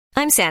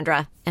I'm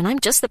Sandra, and I'm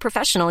just the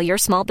professional your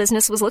small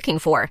business was looking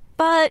for.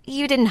 But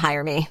you didn't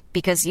hire me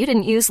because you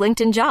didn't use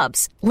LinkedIn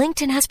Jobs.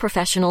 LinkedIn has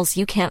professionals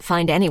you can't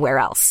find anywhere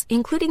else,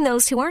 including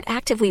those who aren't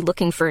actively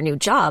looking for a new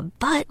job,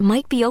 but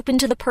might be open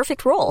to the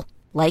perfect role,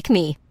 like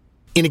me.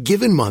 In a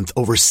given month,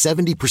 over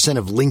 70%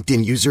 of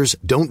LinkedIn users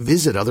don't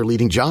visit other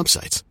leading job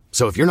sites.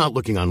 So if you're not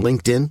looking on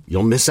LinkedIn,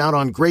 you'll miss out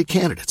on great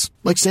candidates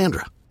like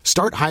Sandra.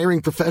 Start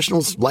hiring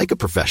professionals like a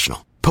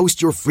professional.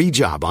 Post your free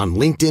job on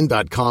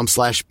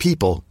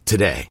linkedin.com/people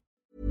today.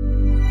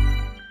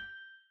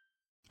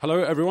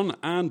 Hello everyone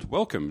and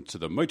welcome to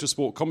the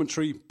Motorsport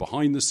commentary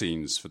behind the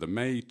scenes for the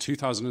May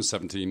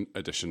 2017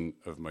 edition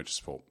of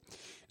Motorsport.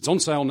 It's on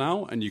sale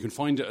now and you can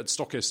find it at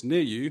stockists near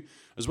you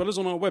as well as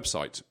on our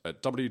website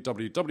at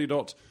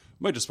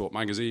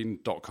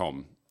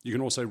www.motorsportmagazine.com. You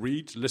can also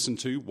read, listen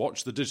to,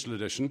 watch the digital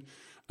edition,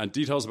 and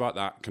details about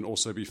that can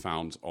also be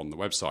found on the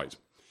website.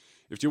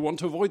 If you want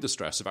to avoid the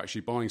stress of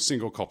actually buying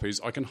single copies,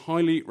 I can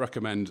highly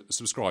recommend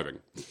subscribing.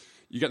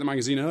 You get the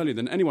magazine earlier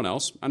than anyone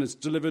else, and it's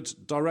delivered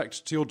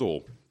direct to your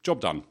door.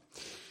 Job done.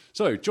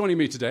 So, joining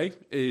me today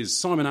is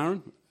Simon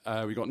Arron,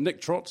 we've got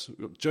Nick Trott,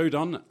 we've got Joe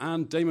Dunn,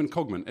 and Damon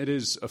Cogman. It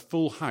is a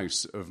full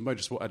house of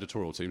Motorsport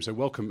editorial team, so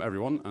welcome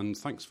everyone, and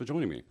thanks for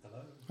joining me.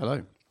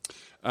 Hello.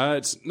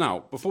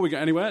 Now, before we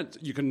get anywhere,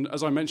 you can,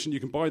 as I mentioned, you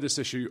can buy this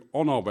issue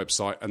on our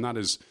website, and that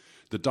is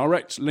the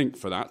direct link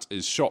for that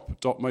is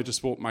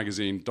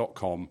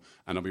shop.motorsportmagazine.com,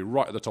 and it'll be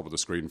right at the top of the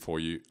screen for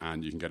you,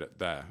 and you can get it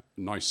there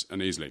nice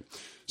and easily.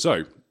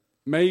 So,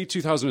 May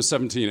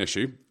 2017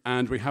 issue,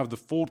 and we have the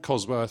Ford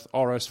Cosworth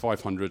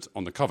RS500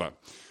 on the cover.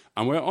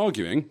 And we're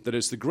arguing that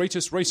it's the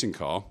greatest racing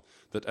car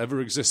that ever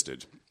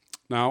existed.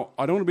 Now,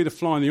 I don't want to be the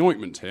fly in the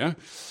ointment here,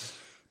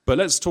 but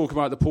let's talk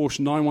about the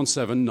Porsche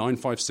 917,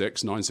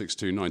 956,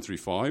 962,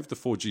 935, the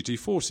Ford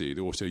GT40,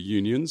 the Auto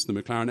Unions, the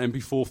McLaren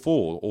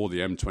MP44 or the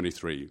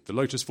M23, the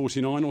Lotus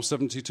 49 or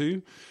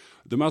 72,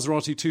 the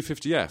Maserati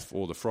 250F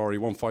or the Ferrari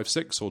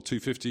 156 or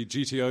 250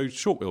 GTO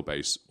short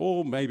wheelbase,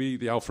 or maybe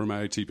the Alfa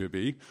Romeo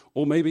TPB,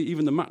 or maybe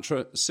even the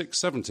Matra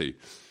 670.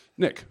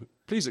 Nick,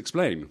 please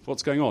explain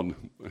what's going on.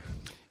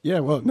 Yeah,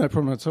 well, no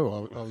problem at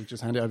all. I'll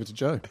just hand it over to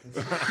Joe.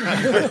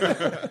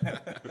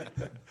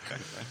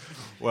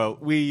 Well,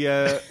 we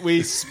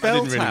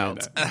spelled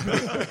out.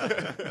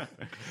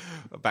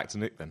 Back to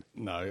Nick then.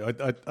 No,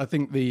 I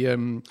think the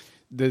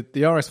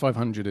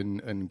RS500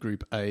 and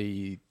Group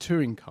A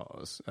touring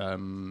cars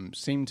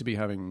seem to be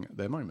having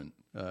their moment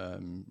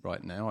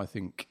right now. I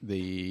think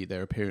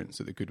their appearance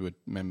at the Goodwood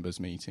members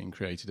meeting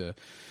created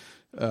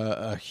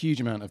a huge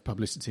amount of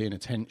publicity and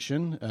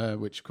attention,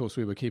 which of course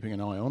we were keeping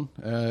an eye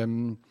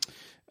on.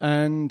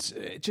 And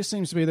it just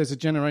seems to be there's a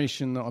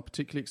generation that are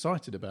particularly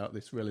excited about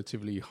this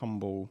relatively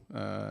humble,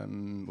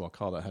 racing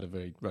car that had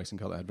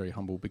very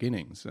humble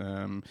beginnings.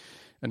 And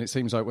it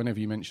seems like whenever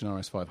you mention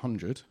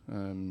RS500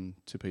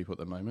 to people at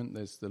the moment,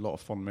 there's a lot of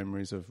fond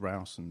memories of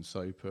Rouse and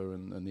Soper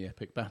and the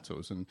epic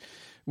battles. And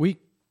we,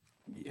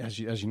 as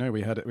you know,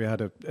 we had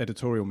an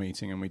editorial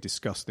meeting and we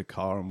discussed the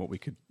car and what we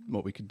could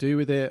do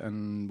with it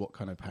and what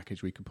kind of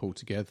package we could pull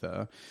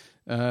together.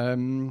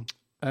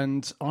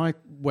 And I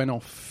went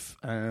off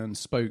and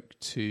spoke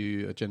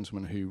to a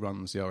gentleman who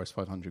runs the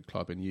RS500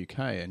 club in the UK,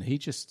 and he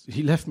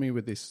left me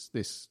with this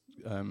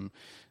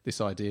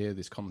idea,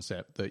 this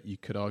concept that you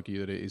could argue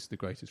that it is the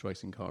greatest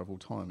racing car of all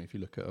time if you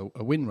look at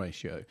a win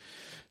ratio.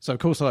 So of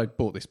course I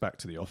brought this back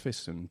to the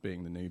office, and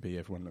being the newbie,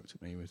 everyone looked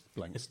at me with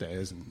blank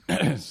stares and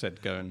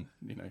said, "Go and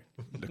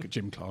look at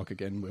Jim Clark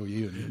again, will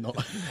you? And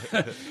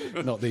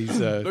not these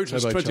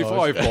Lotus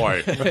 25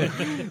 boy."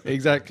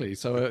 Exactly.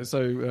 So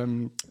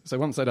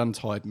once they'd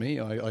untied me,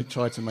 I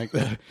tried to make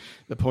the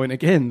point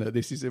again that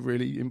this is a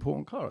really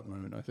important car at the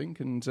moment, I think,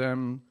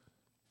 and.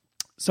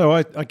 So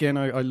I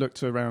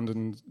looked around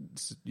and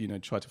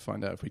tried to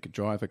find out if we could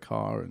drive a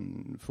car,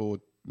 and Ford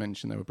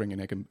mentioned they were bringing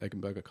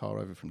Eggenberger car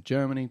over from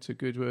Germany to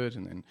Goodwood,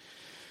 and then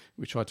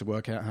we tried to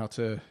work out how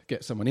to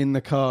get someone in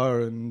the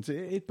car,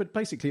 but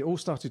basically it all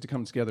started to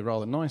come together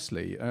rather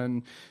nicely,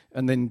 and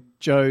then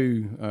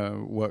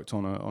Joe worked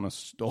on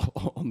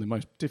the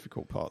most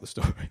difficult part of the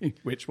story,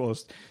 which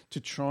was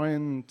to try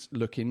and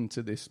look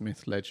into this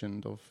myth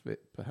legend of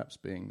it perhaps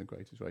being the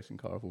greatest racing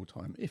car of all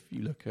time if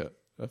you look at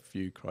a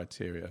few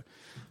criteria.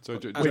 So,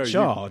 Joe? You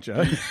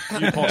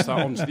passed that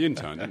on to the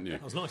intern, didn't you?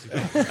 That was nice.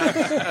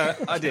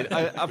 I did.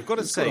 I've got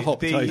to say,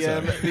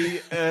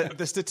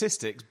 the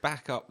statistics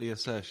back up the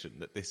assertion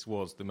that this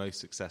was the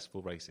most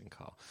successful racing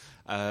car.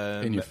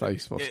 In your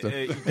face,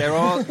 Foster. There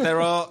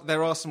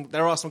are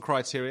some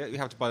criteria. You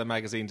have to buy the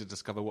magazine to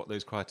discover what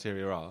those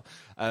criteria are.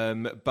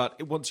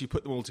 But once you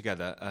put them all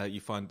together, you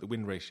find the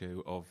win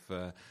ratio of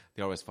the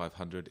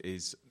RS500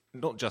 is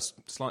not just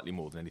slightly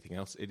more than anything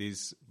else. It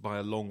is by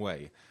a long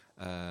way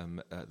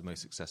the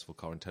most successful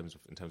car in terms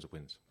of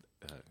wins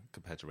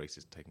compared to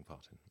races taking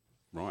part in.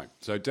 Right.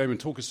 So, Damon,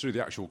 talk us through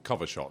the actual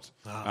cover shot,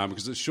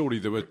 because surely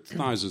there were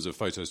thousands of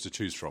photos to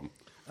choose from.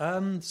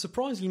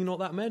 Surprisingly, not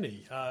that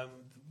many.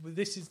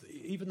 this is,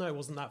 even though it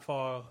wasn't that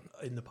far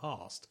in the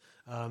past,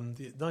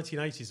 the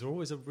 1980s are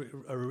always a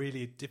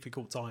really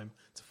difficult time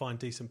to find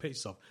decent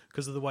pictures of,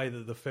 because of the way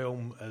that the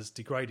film has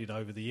degraded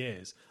over the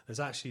years. There's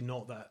actually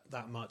not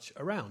that much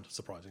around,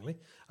 surprisingly,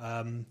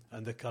 and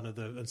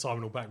and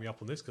Simon will back me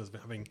up on this, because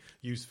having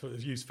used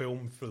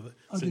film for the.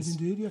 I did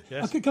indeed, yeah.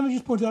 Yes. Can I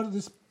just point out at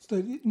this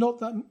stage, not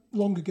that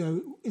long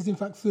ago, is in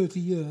fact 30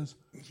 years.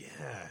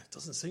 Yeah, it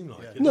doesn't seem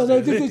like it. No,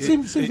 does it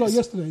seems like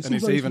yesterday. And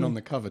it's like even yesterday. on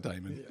the cover,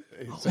 Damon.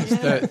 It says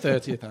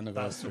 30th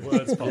anniversary.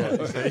 That's the words part.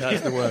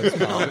 That's the words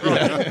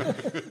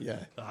part.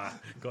 Yeah.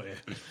 Got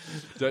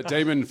you.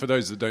 Damon, for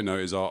those that don't know,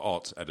 is our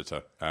art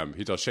editor.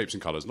 He does shapes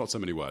and colours, not so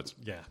many words.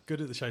 Yeah,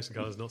 good at the shapes and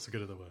colours, not so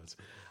good at the words.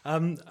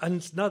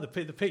 And no, the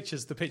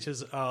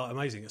pictures are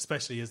amazing,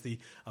 especially as the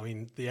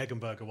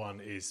Eggenberger one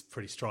is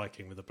pretty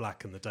striking with the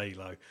black and the day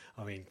glow.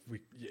 I mean,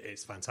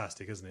 it's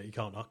fantastic, isn't it?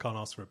 I can't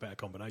ask for a better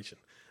combination.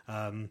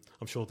 I'm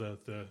sure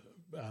the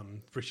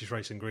British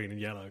Racing green and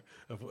yellow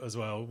as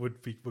well would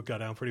go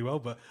down pretty well.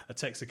 But a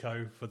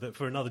Texaco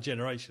for another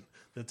generation,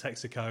 the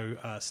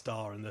Texaco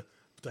star and the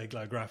day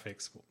glow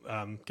graphics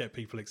get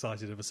people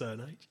excited of a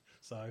certain age.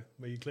 So,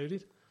 me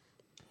included.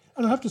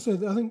 And I have to say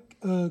that I think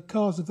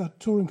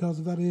touring cars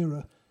of that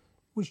era,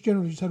 which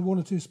generally just had one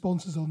or two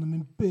sponsors on them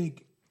in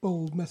big,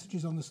 bold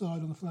messages on the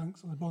side, on the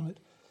flanks, on the bonnet.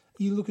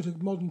 You look at a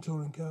modern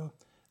touring car,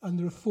 and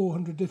there are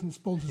 400 different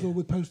sponsors, all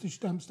with postage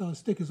stamp style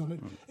stickers on it.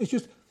 It's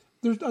just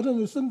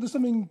there's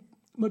something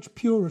much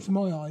purer to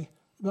my eye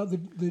about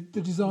the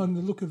design and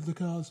the look of the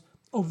cars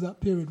of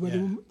that period, where they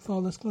were far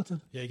less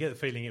cluttered. Yeah, you get the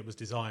feeling it was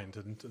designed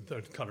and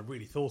kind of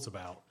really thought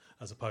about,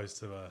 as opposed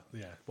to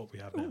what we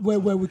have now. Where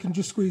we can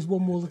just squeeze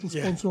one more little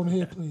sponsor on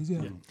here, please.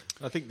 Yeah.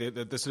 I think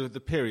the sort of the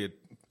period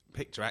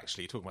picture,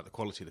 actually, talking about the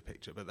quality of the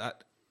picture, but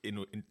that,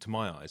 to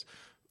my eyes,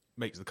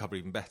 makes the cover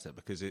even better,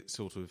 because it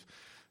sort of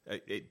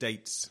it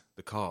dates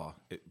the car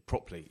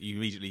properly. You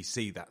immediately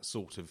see that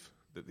sort of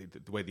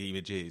the way the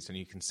image is, and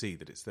you can see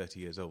that it's 30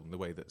 years old, and the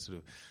way that sort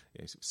of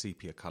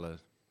sepia colour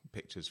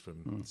pictures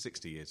from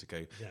 60 years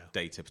ago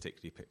date a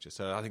particular picture.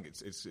 So I think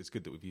it's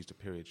good that we've used a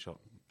period shot.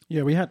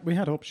 Yeah, we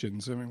had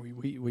options. I mean,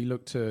 we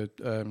looked to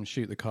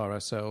shoot the car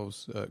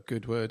ourselves at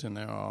Goodwood, and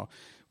there are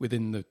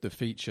within the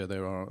feature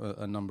there are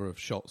a number of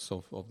shots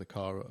of the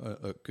car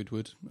at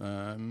Goodwood,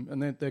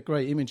 and they're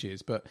great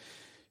images, but.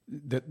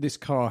 This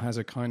car has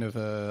a kind of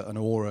an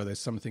aura.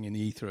 There's something in the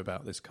ether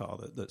about this car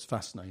that's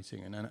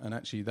fascinating, and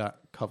actually that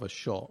cover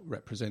shot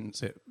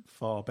represents it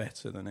far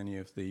better than any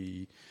of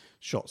the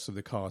shots of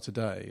the car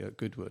today at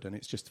Goodwood. And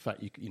it's just the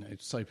fact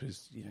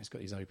Soper's he's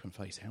got his open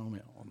face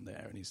helmet on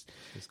there, and he's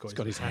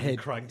got his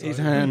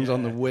hands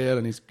on the wheel,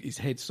 and his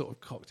head sort of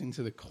cocked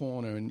into the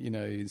corner, and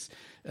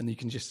and you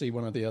can just see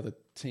one of the other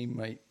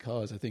teammate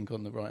cars, I think,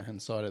 on the right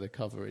hand side of the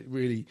cover. It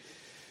really.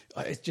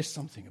 It's just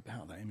something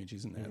about that image,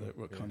 isn't there,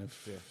 that kind of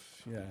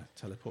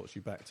teleports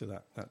you back to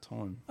that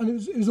time.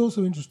 And it was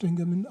also interesting.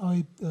 I mean,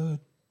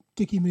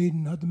 Dickie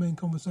Meaden had the main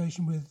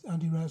conversation with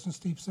Andy Rouse and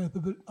Steve Soper,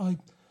 but I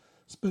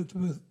spoke to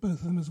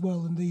both of them as well,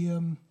 and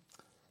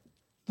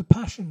the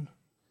passion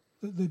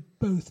that they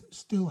both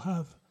still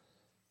have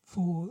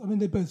for. I mean,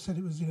 they both said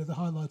it was the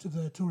highlight of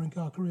their touring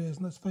car careers,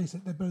 and let's face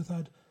it, they both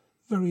had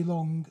very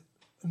long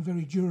and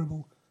very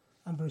durable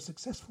and very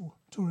successful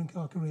touring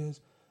car careers.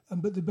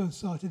 But they both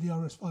cited the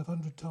RS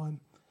 500 time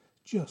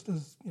just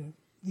as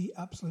the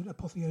absolute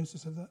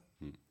apotheosis of that.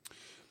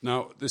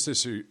 Now, this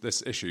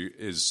issue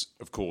is,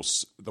 of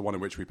course, the one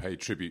in which we pay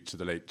tribute to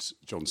the late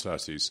John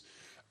Surtees.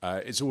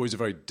 It's always a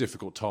very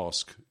difficult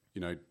task,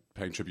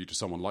 paying tribute to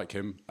someone like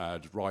him,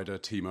 rider,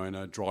 team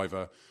owner,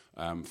 driver,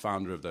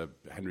 founder of the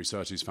Henry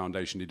Surtees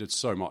Foundation. He did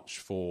so much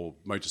for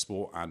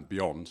motorsport and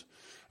beyond.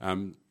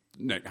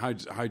 Nick, how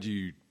do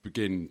you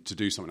begin to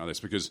do something like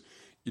this? Because,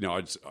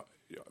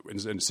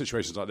 in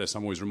situations like this,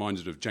 I'm always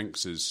reminded of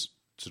Jenks's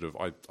sort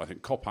of, I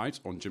think, cop-out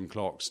on Jim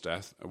Clark's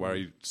death, where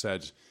he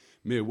said,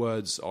 mere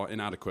words are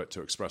inadequate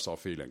to express our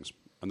feelings,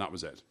 and that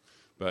was it.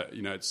 But,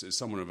 it's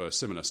someone of a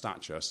similar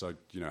stature, so,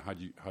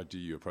 how do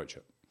you approach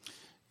it?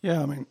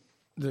 Yeah, I mean,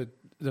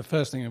 the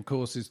first thing, of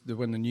course, is that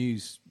when the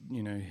news,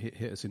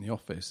 hit us in the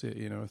office,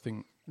 I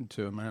think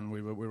to a man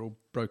we were all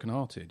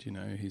broken-hearted,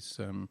 he's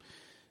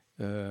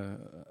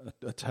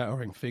a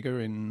towering figure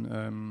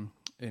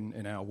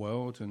in our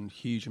world, and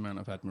huge amount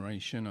of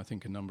admiration. I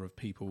think a number of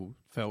people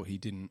felt he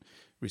didn't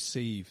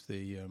receive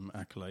the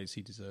accolades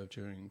he deserved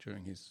during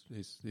his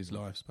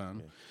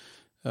lifespan.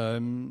 Yeah.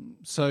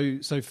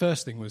 So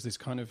first thing was this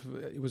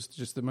it was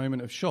just the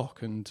moment of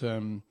shock,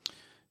 and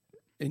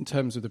in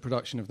terms of the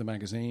production of the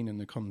magazine and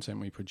the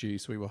content we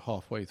produced, we were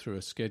halfway through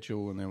a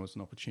schedule, and there was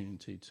an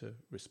opportunity to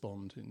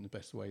respond in the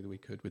best way that we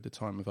could with the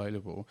time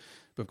available.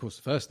 But of course,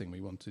 the first thing we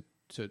wanted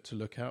to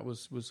look at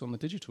was on the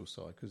digital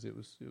side, because it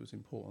was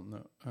important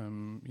that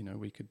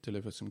we could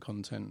deliver some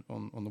content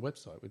on the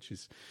website, which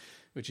is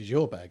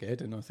your bag,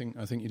 Ed, and I think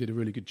you did a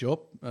really good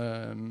job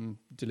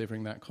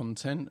delivering that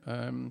content.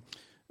 And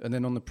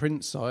then on the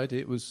print side,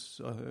 it was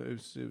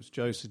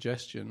Joe's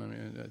suggestion. I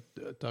mean,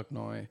 Doug and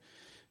I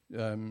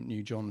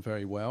knew John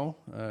very well,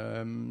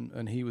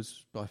 and he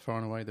was by far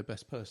and away the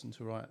best person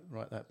to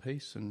write that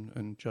piece.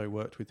 And Joe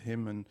worked with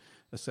him and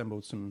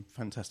assembled some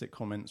fantastic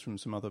comments from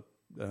some other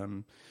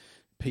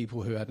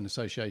people who had an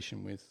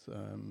association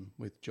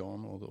with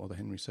John or the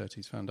Henry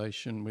Surtees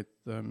Foundation, with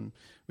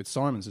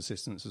Simon's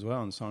assistance as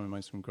well. And Simon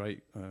made some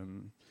great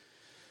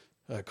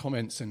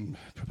comments and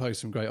proposed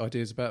some great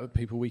ideas about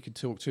people we could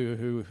talk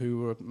to who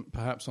were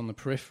perhaps on the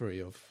periphery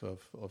of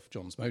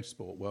John's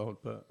motorsport world,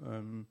 but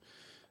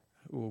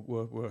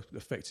were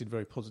affected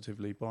very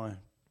positively by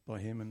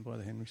him and by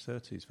the Henry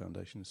Surtees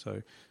Foundation.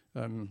 So,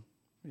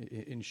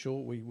 in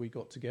short, we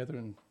got together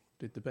and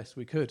did the best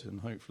we could, and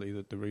hopefully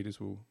that the readers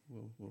will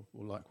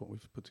like what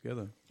we've put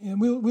together. Yeah,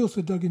 and we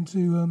also dug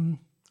into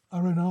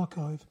our own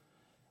archive,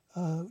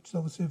 which is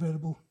obviously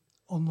available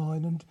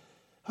online, and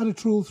had a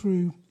trawl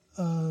through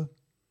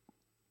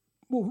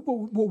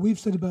what we've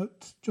said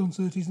about John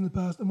Surtees in the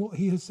past and what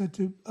he has said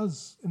to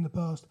us in the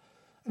past.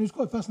 And it was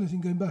quite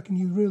fascinating going back, and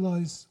you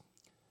realise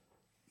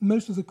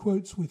most of the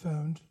quotes we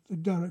found, the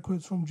direct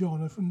quotes from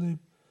John, are from the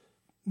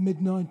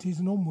mid-90s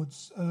and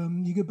onwards.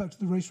 You go back to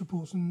the race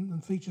reports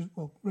and features,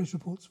 race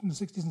reports from the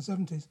 60s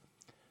and 70s.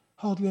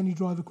 Hardly any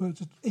driver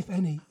quotes, if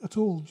any, at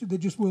all. They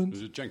just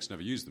weren't... Jenks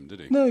never used them, did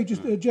he? No,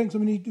 Jenks,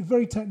 he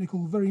very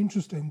technical, very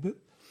interesting, but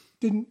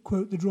didn't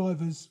quote the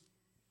drivers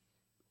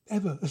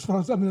ever, as far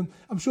as...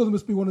 I'm sure there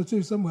must be one or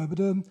two somewhere, but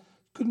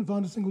couldn't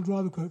find a single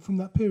driver quote from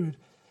that period.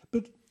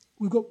 But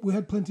we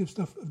had plenty of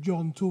stuff of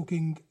John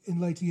talking in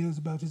later years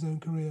about his own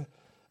career,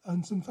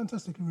 and some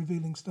fantastically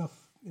revealing stuff.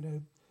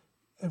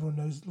 Everyone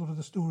knows a lot of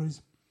the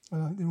stories. I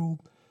think they're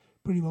all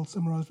pretty well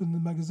summarised within the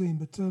magazine.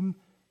 But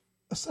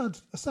a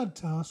sad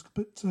task,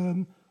 but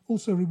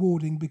also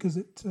rewarding, because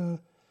it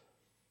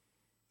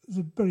is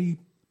a very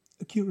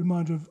acute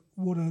reminder of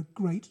what a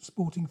great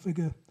sporting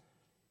figure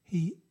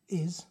he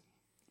is,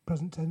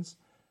 present tense,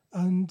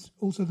 and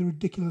also the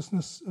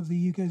ridiculousness of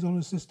the UK's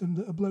honours system,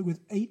 that a bloke with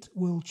 8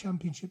 World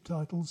Championship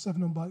titles,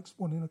 7 on bikes,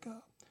 1 in a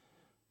car,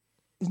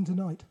 isn't a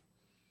knight.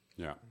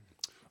 Yeah.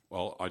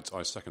 Well,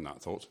 I second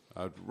that thought.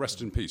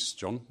 Rest in peace,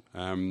 John.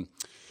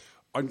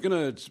 I'm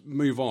going to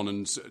move on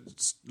and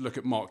look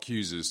at Mark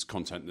Hughes'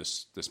 content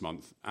this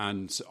month.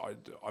 And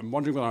I'm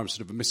wondering whether I'm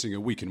sort of missing a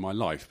week in my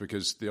life,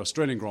 because the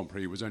Australian Grand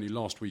Prix was only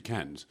last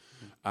weekend.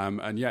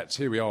 And yet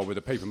here we are with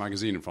a paper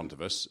magazine in front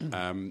of us,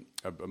 a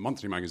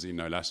monthly magazine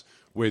no less,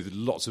 with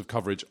lots of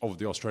coverage of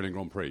the Australian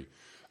Grand Prix.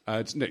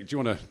 Nick, do you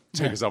want to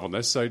take us up on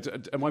this? So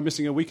am I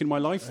missing a week in my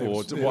life,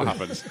 or what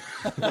happened?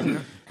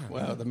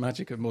 Well, the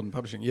magic of modern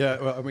publishing.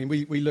 Yeah, well, I mean,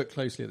 we looked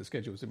closely at the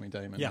schedules, didn't we,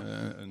 Damon? Yeah.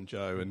 And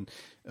Joe,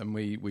 and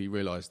we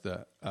realised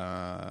that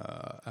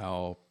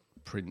our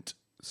print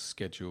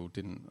schedule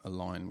didn't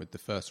align with the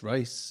first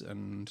race,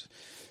 and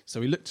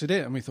so we looked at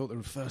it and we thought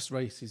the first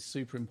race is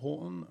super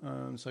important.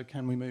 So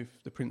can we move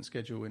the print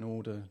schedule in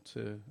order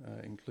to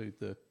include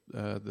the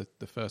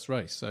first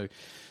race?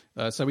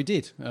 So we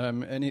did,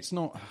 and it's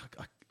not.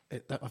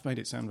 I've made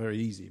it sound very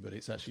easy, but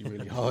it's actually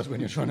really hard when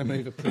you're trying to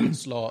move a print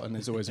slot, and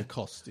there's always a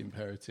cost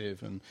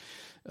imperative.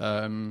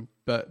 And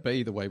but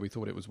either way, we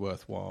thought it was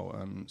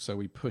worthwhile. So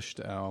we pushed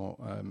our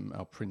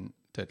print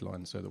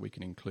deadline so that we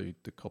can include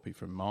the copy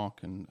from Mark,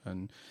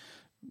 and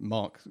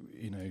Mark,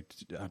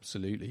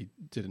 absolutely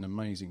did an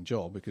amazing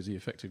job, because he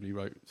effectively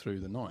wrote through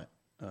the night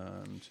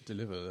to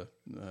deliver the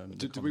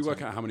Did we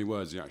work out how many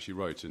words he actually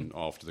wrote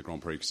after the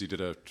Grand Prix? Because he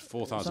did a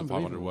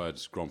 4,500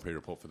 words Grand Prix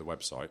report for the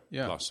website,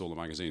 plus all the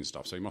magazine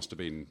stuff. So he must have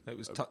been... It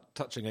was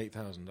touching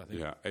 8,000, I think.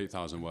 Yeah,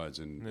 8,000 words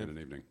in an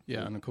evening.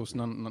 Yeah, and of course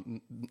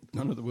none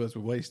of the words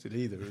were wasted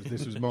either.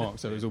 This was Mark,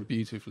 so it was all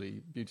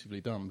beautifully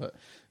done. But,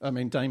 I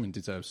mean, Damon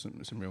deserves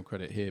some real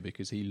credit here,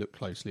 because he looked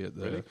closely at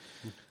the... Really?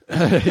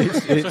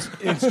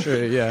 it's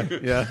true,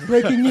 yeah.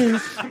 Breaking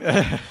news.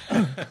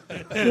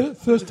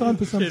 First time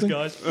for something.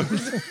 Cheers,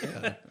 guys.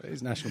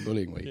 It's National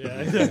Bullying Week.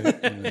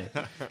 Yeah.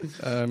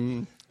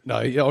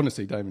 No, yeah,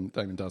 honestly, Damon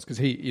does, because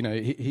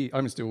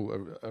I'm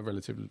still a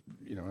relative,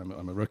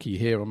 I'm a rookie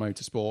here on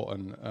motorsport,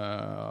 and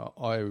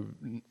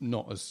I'm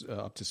not as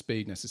up to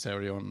speed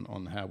necessarily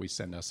on how we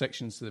send our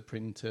sections to the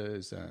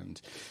printers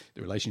and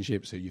the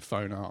relationships, who you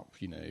phone up.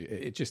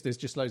 There's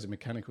just loads of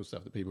mechanical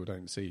stuff that people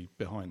don't see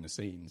behind the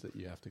scenes that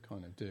you have to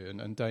kind of do.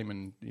 And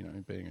Damon,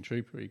 being a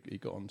trooper, he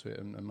got onto it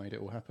and made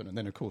it all happen. And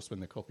then, of course, when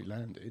the copy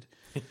landed,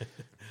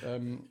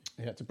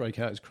 he had to break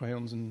out his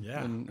crayons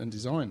and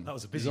design. That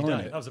was a busy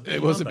day.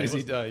 It was a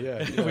busy day,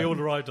 yeah. We all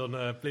arrived on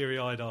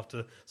bleary-eyed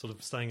after sort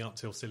of staying up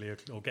till silly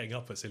or getting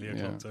up at silly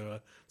o'clock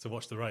to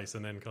watch the race,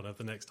 and then kind of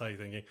the next day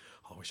thinking,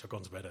 I wish I'd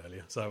gone to bed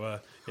earlier. So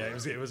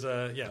it was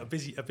a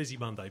busy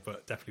Monday,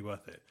 but definitely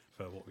worth it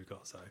for what we've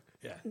got. So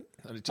yeah,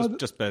 and it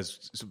just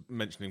bears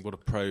mentioning what a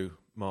pro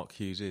Mark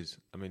Hughes is.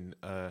 I mean,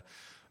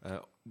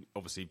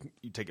 obviously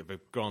you take it for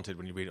granted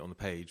when you read it on the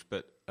page,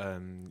 but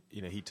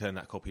he turned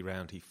that copy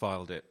round, he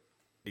filed it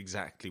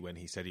exactly when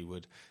he said he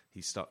would.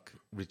 He stuck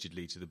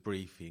rigidly to the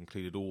brief. He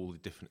included all the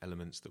different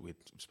elements that we'd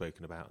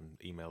spoken about and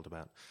emailed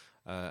about,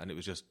 and it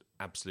was just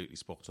absolutely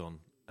spot on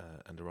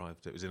and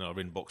arrived. It was in our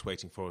inbox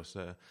waiting for us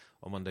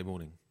on Monday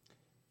morning.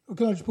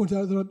 Can I just point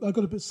out that I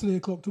got up at 3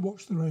 o'clock to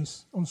watch the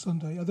race on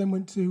Sunday. I then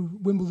went to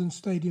Wimbledon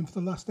Stadium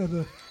for the last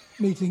ever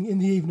meeting in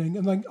the evening,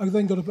 and I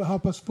then got up at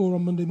 4:30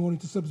 on Monday morning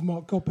to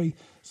subsmart copy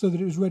so that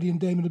it was ready and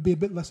Damon would be a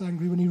bit less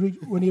angry when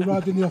he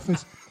arrived in the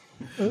office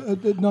at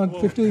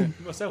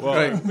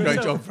 9:15.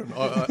 Great job from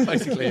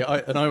basically.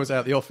 I was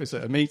out the office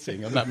at a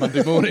meeting on that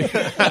Monday morning.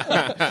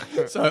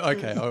 So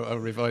okay, I'll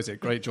revise it.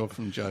 Great job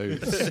from Joe,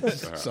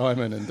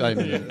 Simon, and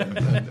Damien,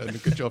 and a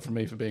good job from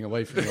me for being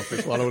away from the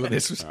office while all of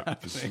this was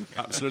happening.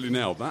 Absolutely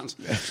nailed that.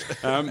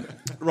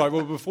 Right,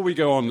 well, before we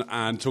go on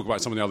and talk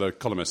about some of the other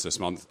columnists this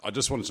month, I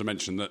just wanted to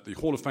mention that the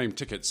Hall of Fame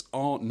tickets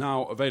are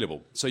now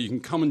available. So you can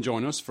come and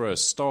join us for a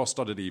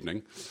star-studded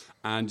evening,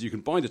 and you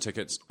can buy the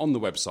tickets on the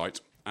website.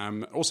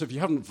 Also, if you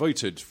haven't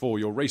voted for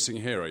your racing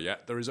hero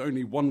yet, there is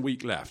only 1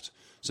 week left.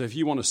 So if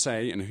you want to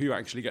say and who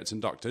actually gets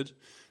inducted,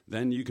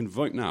 then you can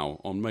vote now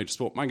on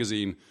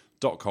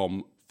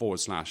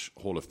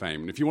motorsportmagazine.com/Hall of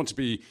Fame. And if you want to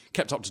be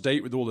kept up to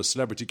date with all the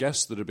celebrity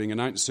guests that are being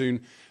announced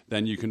soon,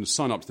 then you can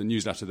sign up to the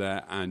newsletter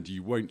there and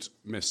you won't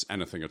miss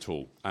anything at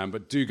all.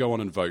 But do go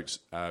on and vote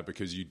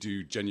because you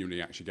do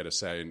genuinely actually get a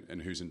say in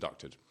who's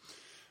inducted.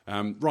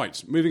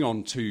 Right, moving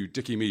on to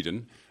Dickie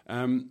Meaden.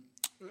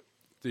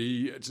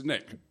 To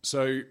Nick.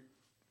 So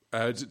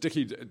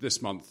Dickie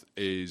this month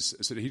he's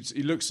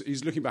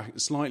looking back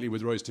slightly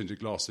with rose-tinted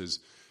glasses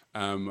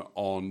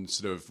on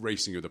sort of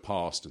racing of the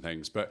past and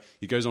things, but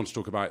he goes on to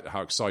talk about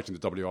how exciting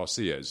the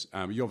WRC is.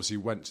 You obviously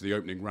went to the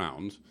opening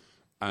round,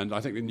 and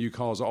I think the new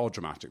cars are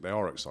dramatic. They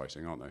are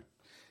exciting, aren't they?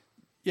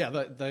 Yeah,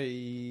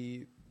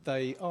 they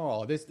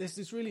are. There's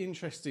this really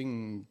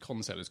interesting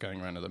concept that's going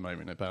around at the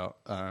moment about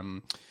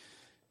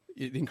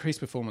the increased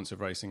performance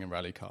of racing and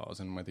rally cars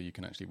and whether you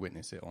can actually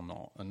witness it or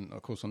not. And,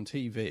 of course, on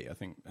TV, I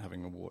think,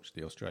 having watched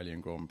the Australian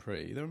Grand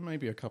Prix, there were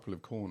maybe a couple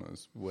of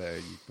corners where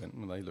you went,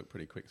 well, they look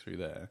pretty quick through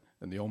there,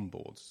 and the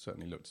onboards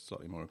certainly looked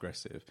slightly more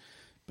aggressive.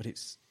 But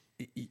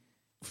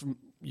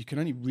you can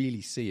only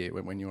really see it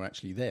when you're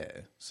actually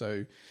there.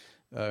 So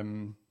I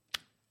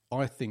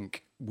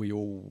think we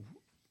all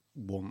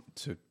want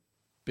to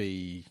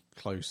be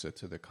closer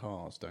to the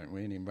cars, don't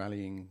we? And in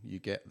rallying, you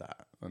get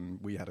that.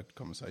 And we had a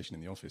conversation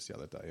in the office the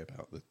other day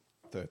about the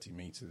 30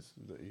 metres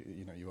that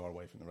you are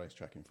away from the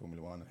racetrack in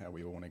Formula One and how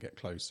we all want to get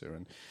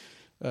closer.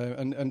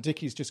 And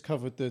Dickie's just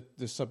covered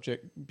the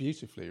subject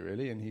beautifully,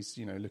 really. And he's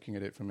looking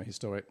at it from a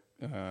historic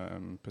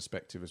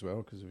perspective as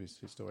well because of his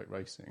historic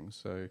racing.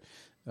 So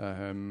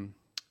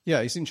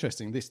yeah, it's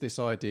interesting. This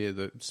idea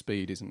that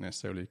speed isn't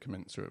necessarily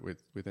commensurate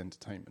with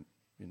entertainment.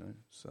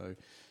 So.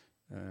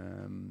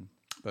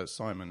 But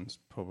Simon's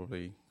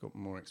probably got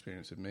more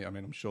experience than me. I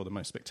mean, I'm sure the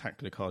most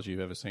spectacular cars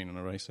you've ever seen on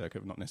a race circuit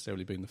have not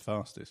necessarily been the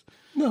fastest.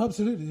 No,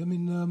 absolutely. I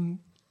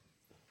mean,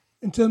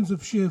 in terms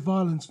of sheer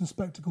violence and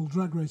spectacle,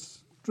 drag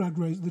race,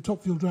 the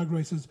top fuel drag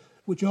races,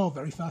 which are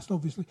very fast,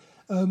 obviously.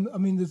 I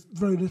mean, there's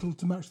very little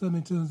to match them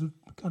in terms of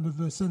kind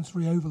of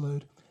sensory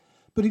overload.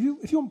 But if you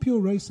want pure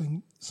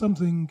racing,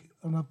 something,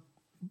 and I've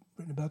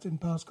written about it in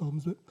past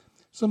columns, but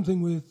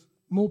something with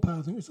more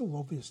power than, it's all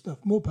obvious stuff,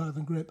 more power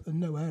than grip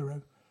and no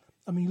aero.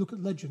 I mean, you look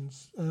at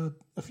legends. A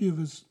few of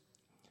us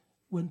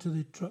went to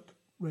the truck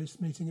race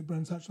meeting at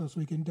Brands Hatch last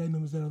weekend.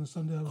 Damon was there on the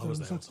Sunday. I was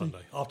there on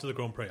Saturday. After the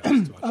Grand Prix.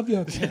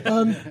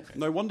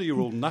 No wonder you're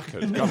all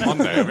knackered. Come on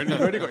there. I mean,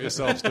 you've already got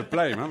yourselves to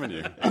blame, haven't you?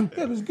 Yeah,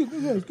 it was good.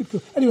 Yeah, it was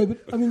good. Anyway, but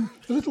I mean,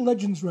 the little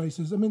legends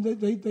races. I mean,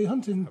 they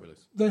hunt in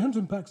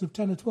packs of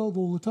 10 or 12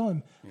 all the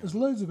time. Yeah. There's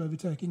loads of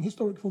overtaking.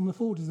 Historic Formula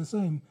Ford is the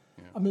same.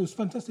 Yeah. I mean, it was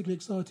fantastically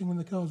exciting when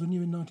the cars were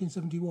new in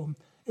 1971.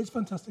 It's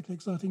fantastically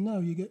exciting now.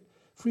 You get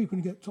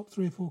top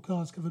 3 or 4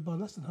 cars covered by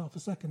less than half a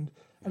second,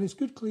 and it's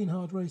good, clean,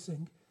 hard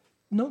racing.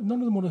 None of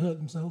them want to hurt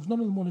themselves.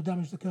 None of them want to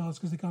damage the cars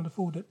because they can't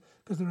afford it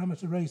because they're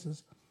amateur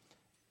racers.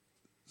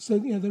 So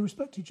they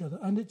respect each other,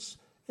 and it's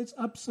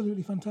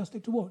absolutely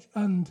fantastic to watch.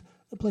 And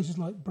at places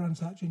like Brands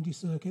Hatch Indy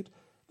Circuit,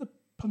 the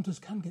punters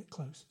can get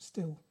close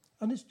still,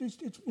 and it's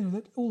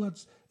that all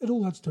adds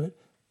to it.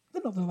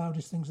 They're not the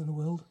loudest things in the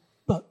world,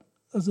 but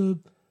as a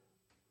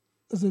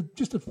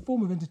just a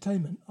form of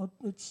entertainment,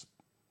 it's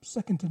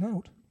second to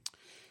none.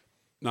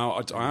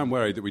 Now, I am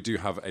worried that we do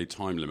have a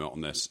time limit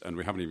on this, and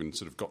we haven't even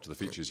sort of got to the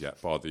features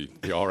yet, bar the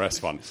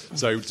RS one.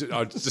 So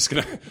I'm just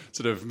going to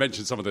sort of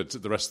mention some of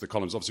the rest of the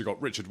columns. Obviously, we've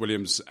got Richard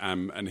Williams,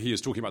 and he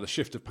is talking about the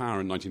shift of power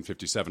in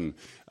 1957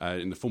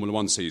 in the Formula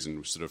One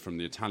season, sort of from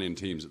the Italian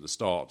teams at the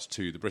start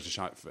to the British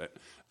outfit,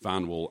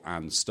 Vanwall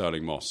and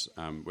Stirling Moss,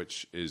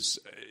 which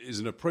is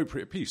an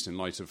appropriate piece in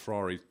light of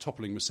Ferrari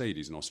toppling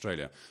Mercedes in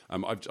Australia.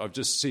 I've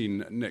just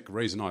seen Nick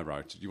raise an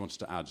eyebrow. You wanted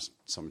to add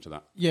something to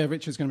that? Yeah,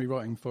 Richard's going to be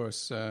writing for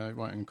us,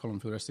 writing a column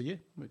for the rest of the year,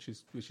 which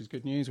is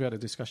good news. We had a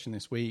discussion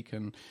this week,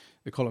 and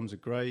the columns are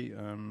great.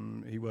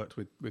 He worked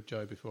with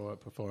Joe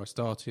before I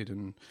started,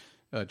 and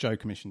Joe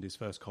commissioned his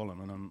first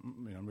column, and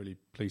I'm really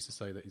pleased to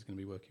say that he's going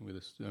to be working with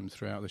us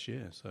throughout this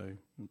year. So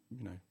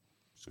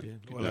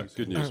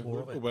good news.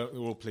 We're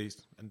all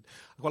pleased, and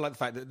I quite like the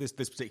fact that this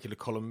particular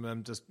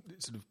column just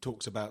sort of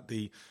talks about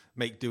the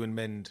make, do, and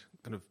mend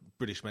kind of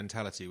British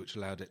mentality, which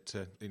allowed it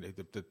to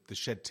the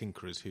shed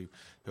tinkerers who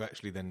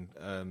actually then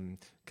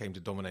came to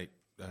dominate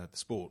the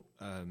sport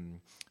at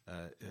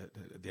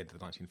the end of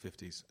the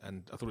 1950s,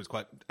 and I thought it was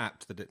quite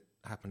apt that it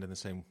happened in the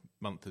same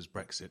month as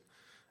Brexit.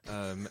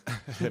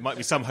 There might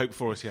be some hope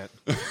for us yet.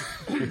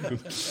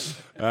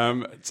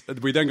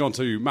 We then go on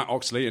to Matt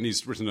Oxley, and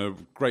he's written a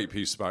great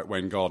piece about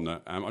Wayne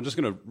Gardner. I'm just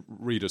going to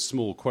read a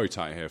small quote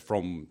out here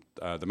from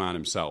the man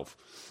himself,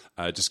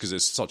 just because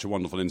it's such a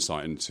wonderful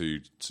insight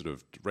into sort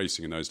of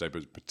racing in those days,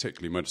 but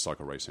particularly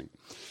motorcycle racing.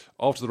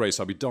 After the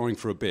race, I'd be dying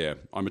for a beer.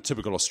 I'm a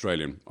typical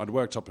Australian. I'd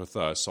worked up a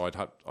thirst, so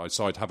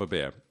I'd have a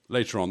beer.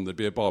 Later on, there'd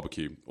be a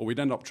barbecue, or we'd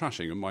end up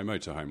trashing in my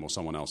motorhome or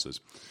someone else's.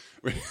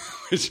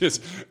 which is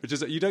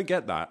you don't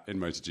get that in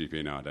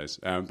MotoGP nowadays,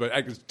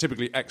 but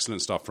typically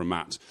excellent stuff from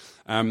Matt.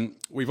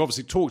 We've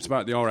obviously talked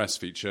about the RS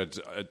feature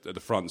at the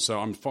front, so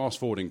I'm fast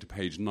forwarding to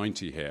page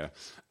 90 here,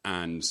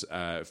 and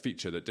a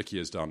feature that Dickie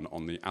has done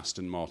on the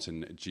Aston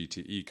Martin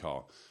GTE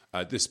car.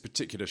 This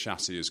particular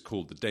chassis is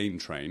called the Dane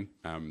Train.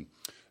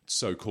 It's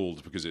so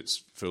called because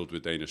it's filled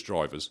with Danish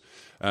drivers,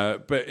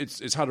 but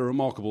it's had a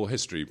remarkable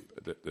history,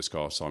 this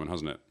car, Simon,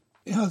 hasn't it?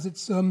 It has.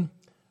 It's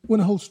won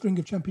a whole string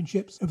of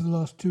championships over the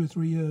last 2 or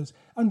 3 years.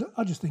 And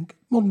I just think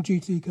modern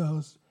GT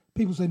cars,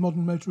 people say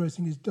modern motor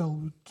racing is dull.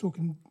 We were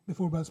talking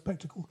before about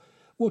spectacle.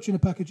 Watching a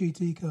pack of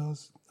GT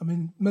cars, I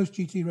mean, most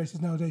GT races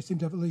nowadays seem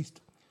to have at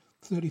least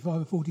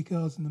 35 or 40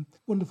 cars in them.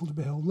 Wonderful to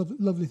behold,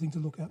 lovely thing to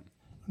look at.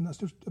 And that's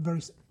just a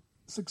very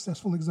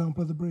successful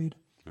example of the breed.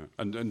 Yeah.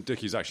 And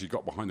Dickie's actually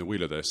got behind the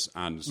wheel of this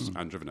and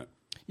driven it.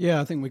 Yeah,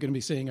 I think we're going to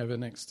be seeing over the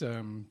next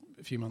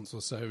few months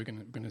or so, we're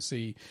going to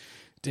see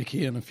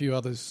Dickie and a few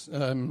others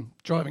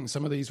driving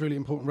some of these really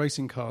important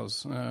racing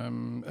cars.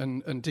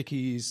 And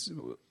Dickie's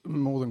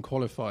more than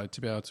qualified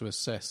to be able to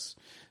assess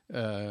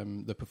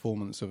the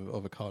performance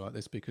of a car like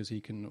this, because he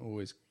can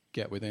always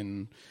get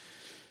within,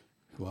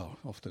 well,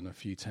 often a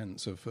few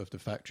tenths of the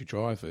factory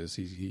drivers.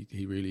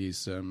 He really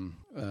is a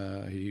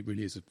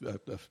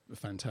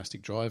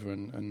fantastic driver,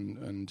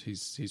 and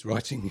his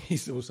writing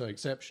is also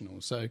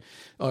exceptional. So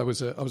I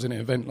was in an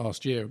event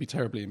last year. It'd be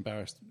terribly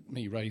embarrassed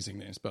me raising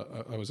this, but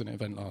I was in an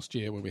event last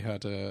year where we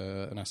had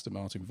an Aston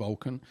Martin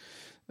Vulcan,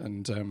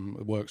 and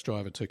a works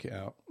driver took it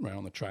out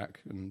around the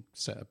track and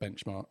set a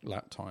benchmark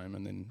lap time,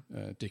 and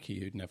then Dickie,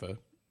 who'd never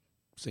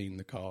seen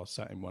the car,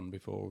 sat in one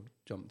before,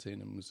 jumped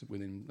in and was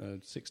within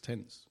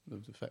 0.6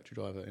 of the factory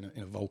driver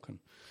in a Vulcan.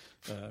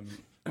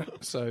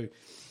 So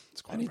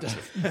it's quite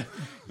impressive.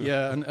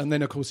 Yeah, and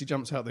then of course he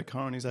jumps out of the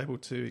car and he's able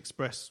to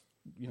express,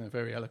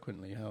 very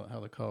eloquently how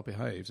the car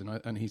behaves,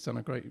 and he's done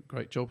a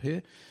great job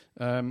here.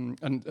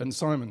 And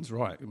Simon's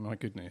right. My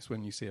goodness,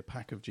 when you see a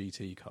pack of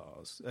GT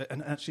cars,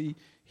 and actually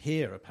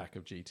hear a pack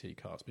of GT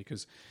cars,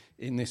 because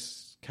in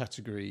this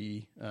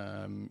category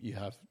you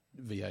have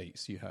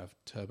V8s, you have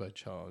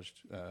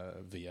turbocharged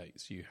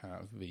V8s, you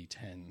have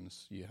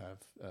V10s, you have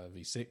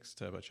V6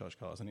 turbocharged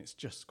cars, and it's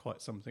just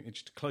quite something.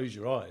 It's just close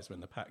your eyes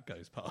when the pack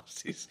goes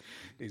past.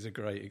 is a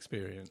great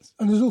experience.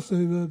 And there's also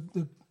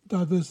the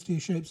diversity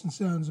of shapes and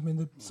sounds. I mean,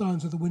 the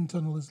science of the wind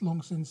tunnel has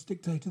long since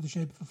dictated the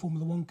shape of a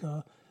Formula One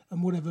car,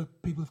 and whatever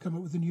people have come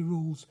up with the new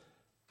rules,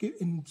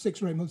 in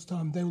 6 or 8 months'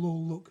 time, they will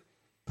all look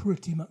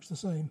pretty much the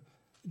same.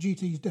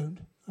 GTs don't.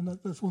 And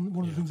that's one of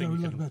the things I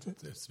really like about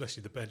it.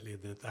 Especially the Bentley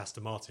and the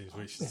Aston Martins,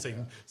 which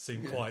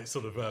seem quite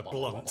sort of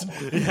blunt.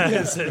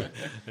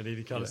 And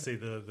you kind of see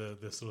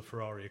the sort of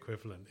Ferrari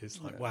equivalent.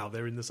 It's like, wow,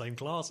 they're in the same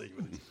class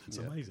even. It's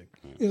amazing.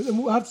 Yeah,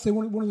 and I have to say,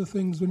 one of the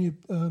things when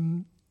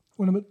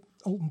I'm at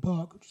Alton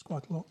Park, which is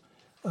quite a lot.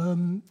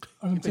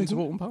 You've been to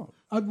Alton Park?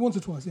 Once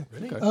or twice, yeah.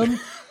 Really? Okay.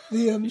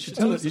 You should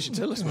tell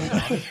us.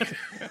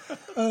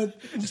 I'm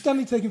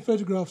standing taking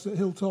photographs at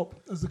Hilltop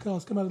as the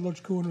cars come out of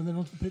Lodge Corner and then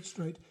onto the pit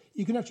straight.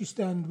 You can actually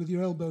stand with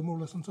your elbow more or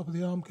less on top of the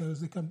Armco as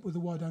they come with the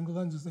wide angle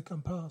lens as they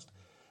come past.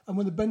 And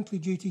when the Bentley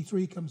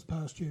GT3 comes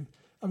past you,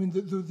 I mean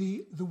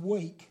the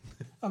wake,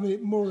 I mean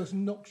it more or less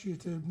knocks you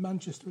to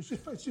Manchester.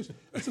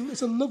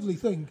 It's a lovely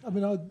thing. I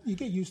mean you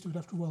get used to it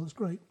after a while. It's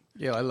great.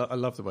 Yeah, I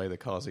love the way the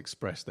cars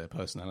express their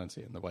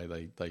personality and the way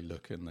they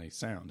look and they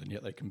sound, and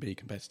yet they can be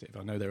competitive.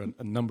 I know there are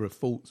a number of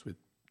faults with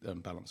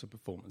balance of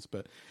performance,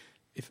 but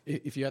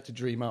if you had to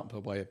dream up a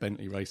way a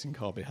Bentley racing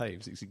car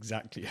behaves, it's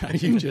exactly how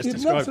you just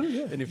described.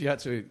 Yeah. And if you had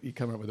to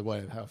come up with a way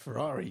of how a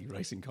Ferrari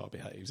racing car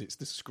behaves, it's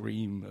the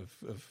scream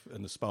of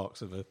and the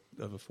sparks of a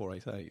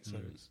 488. So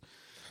it's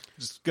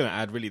just going to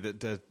add really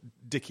that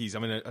Dickie's, I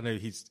mean, I know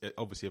he's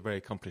obviously a very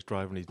accomplished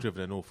driver and he's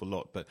driven an awful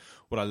lot, but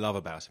what I love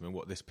about him and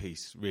what this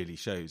piece really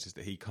shows is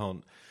that he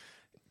can't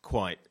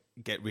quite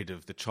get rid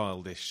of the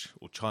childish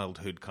or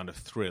childhood kind of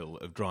thrill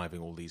of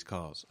driving all these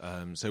cars.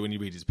 So when you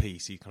read his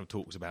piece, he kind of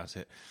talks about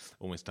it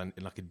almost in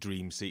like a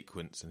dream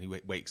sequence, and he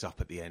wakes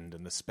up at the end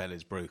and the spell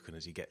is broken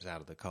as he gets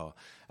out of the car.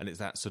 And it's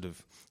that sort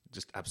of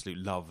just absolute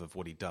love of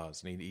what he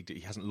does. And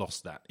he hasn't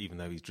lost that, even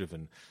though he's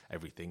driven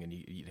everything, and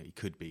he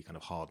could be kind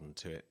of hardened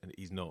to it. And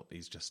he's not.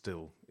 He's just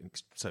still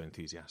so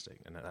enthusiastic.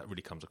 And that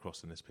really comes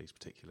across in this piece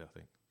particularly, I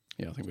think.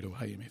 Yeah, I think we'd all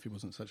hate him if he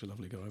wasn't such a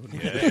lovely guy, wouldn't we?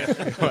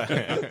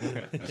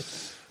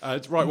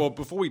 Right, well,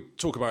 before we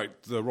talk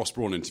about the Ross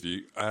Brawn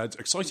interview,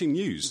 exciting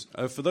news.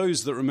 For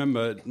those that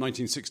remember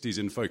 1960s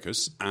in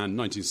Focus and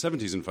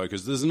 1970s in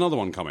Focus, there's another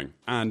one coming,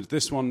 and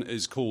this one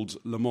is called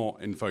Le Mans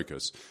in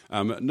Focus.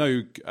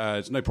 No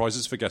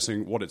prizes for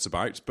guessing what it's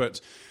about,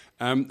 but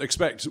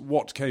expect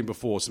what came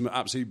before, some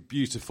absolutely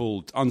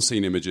beautiful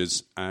unseen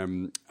images,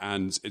 and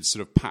it's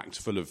sort of packed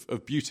full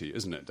of beauty,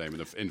 isn't it, Damon,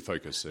 the In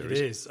Focus series?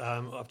 It is.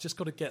 I've just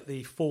got to get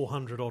the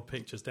 400-odd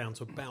pictures down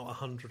to about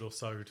 100 or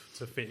so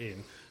to fit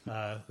in.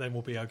 Then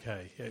we'll be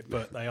okay.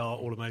 But they are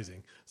all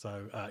amazing.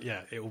 So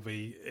it will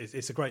be.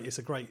 It's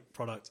a great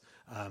product.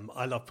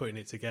 I love putting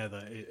it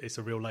together. It's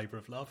a real labour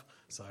of love.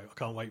 So I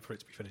can't wait for it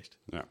to be finished.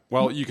 Yeah.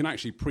 Well, you can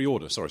actually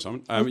pre-order. Sorry,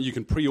 Simon. You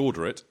can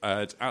pre-order it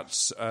at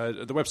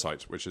the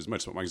website, which is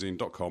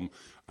motorsportmagazine.com,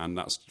 and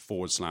that's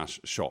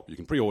 /shop. You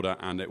can pre-order,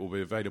 and it will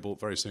be available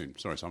very soon.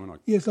 Sorry, Simon.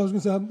 Yes, I was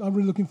going to say I'm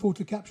really looking forward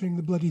to capturing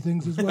the bloody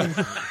things as well.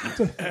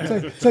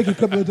 Take a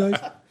couple of days.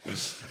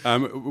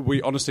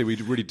 We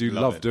really do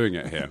love doing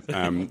it here.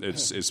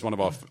 It's one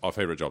of our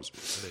favourite jobs.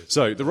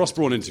 So the Ross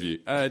Brawn interview.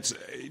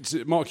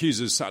 Mark Hughes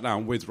has sat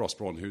down with Ross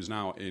Brawn, who's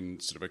now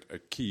in sort of a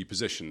key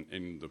position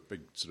in the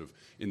big sort of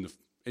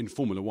in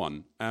Formula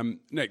One.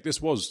 Nick,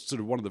 this was sort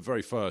of one of the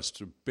very first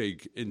sort of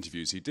big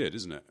interviews he did,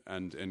 isn't it?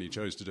 And he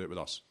chose to do it with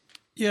us.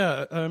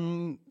 Yeah.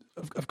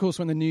 Of course,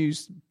 when the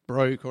news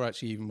broke, or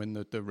actually even when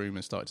the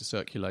rumours started to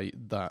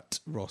circulate that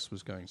Ross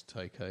was going to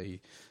take a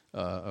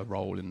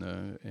role in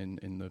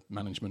the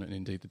management and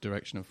indeed the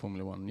direction of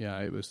Formula One,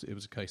 it was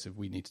a case of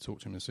we need to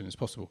talk to him as soon as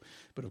possible.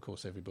 But of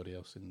course, everybody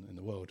else in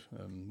the world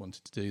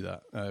wanted to do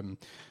that.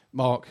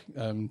 Mark,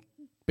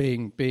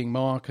 being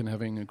Mark and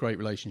having a great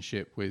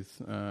relationship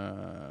with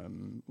a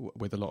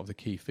lot of the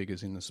key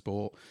figures in the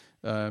sport,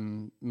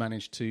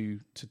 managed to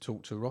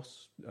talk to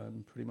Ross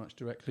pretty much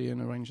directly and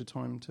arrange a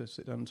time to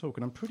sit down and talk.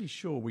 And I'm pretty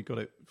sure we got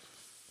it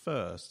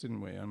first,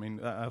 didn't we? I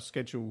mean, our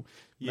schedule,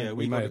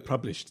 we may have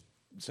published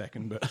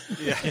second, but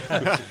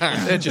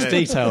they're just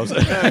details.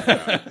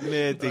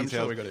 Mere details.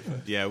 Sure we got it.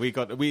 Yeah, we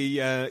got him we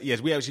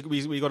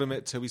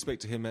spoke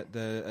to him at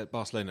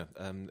Barcelona,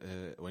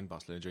 in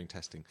Barcelona during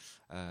testing,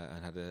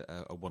 and had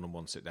a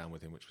one-on-one sit down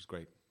with him, which was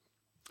great.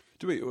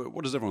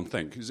 What does everyone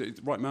think? Is it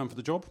the right man for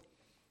the job?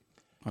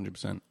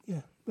 100%.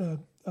 Yeah,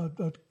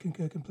 I'd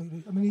concur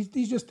completely. I mean,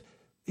 he's just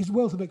his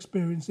wealth of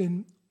experience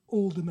in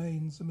all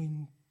domains. I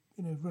mean,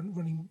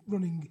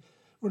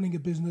 running a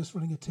business,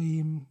 running a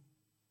team,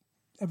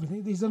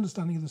 everything. His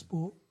understanding of the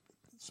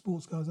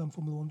sports cars and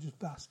Formula One, just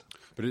vast.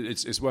 But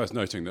it's worth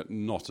noting that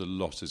not a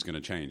lot is going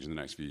to change in the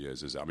next few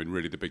years, is it? I mean,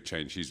 really, the big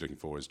change he's looking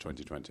for is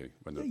 2020.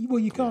 Well,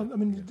 you can't. I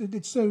mean,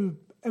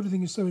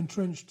 everything is so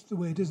entrenched the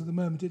way it is at the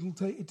moment.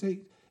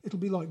 It'll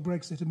be like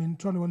Brexit. I mean,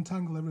 trying to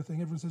untangle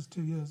everything. Everyone says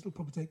 2 years. It'll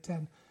probably take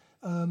 10.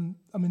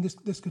 I mean,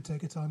 this could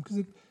take a time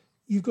because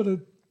you've got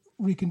to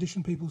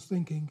recondition people's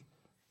thinking,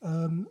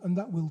 and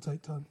that will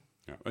take time.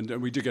 Yeah,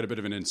 and we do get a bit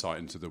of an insight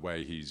into the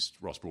way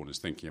Ross Brawn is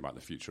thinking about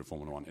the future of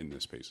Formula One in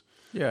this piece.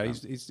 Yeah,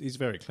 he's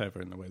very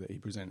clever in the way that he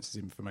presents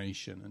his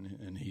information,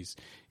 and he's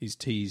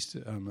teased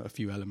a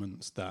few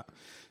elements that,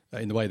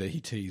 in the way that he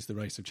teased the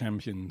Race of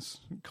Champions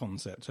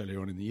concept earlier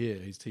on in the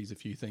year, he's teased a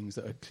few things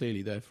that are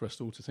clearly there for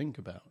us all to think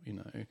about.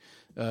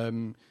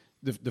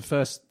 The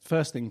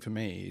first thing for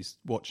me is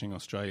watching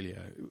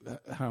Australia,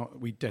 how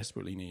we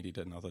desperately needed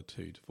another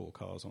 2 to 4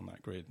 cars on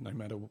that grid. No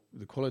matter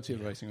the quality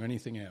of racing or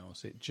anything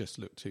else, it just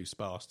looked too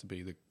sparse to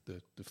be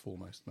the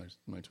foremost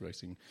motor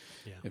racing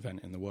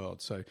event in the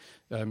world. So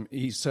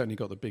he's certainly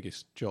got the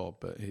biggest job,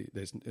 but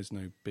there's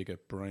no bigger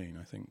brain,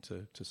 I think,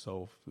 to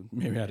solve the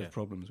myriad of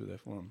problems with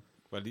F1.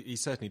 Well, he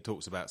certainly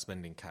talks about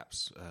spending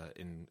caps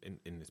in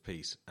this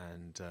piece,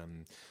 and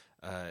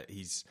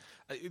he's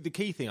the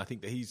key thing I think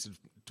that he's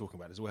talking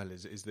about as well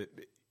is that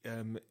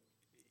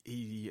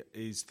he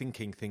is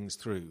thinking things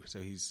through. So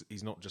he's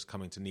not just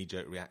coming to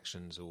knee-jerk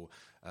reactions or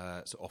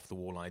sort of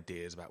off-the-wall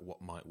ideas about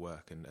what might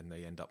work, and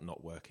they end up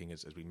not working,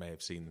 as we may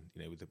have seen,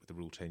 with the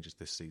rule changes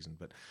this season.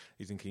 But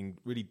he's thinking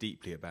really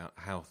deeply about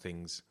how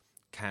things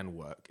can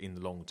work in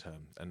the long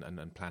term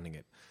and planning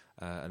it.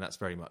 And that's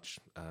very much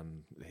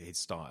his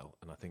style,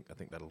 and I think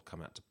that'll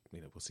come out to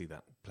we'll see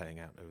that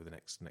playing out over the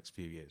next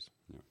few years.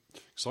 Yeah.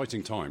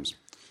 Exciting times.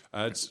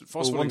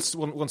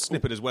 One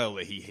snippet as well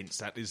that he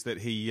hints at is that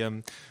he,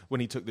 when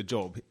he took the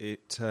job, he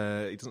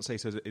doesn't say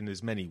so in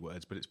as many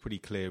words, but it's pretty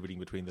clear reading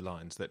between the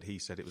lines that he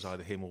said it was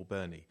either him or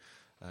Bernie,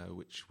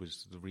 which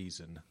was the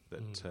reason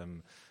that.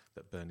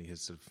 That Bernie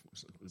has sort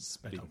of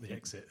sped up the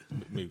exit,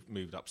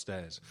 moved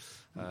upstairs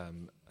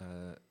when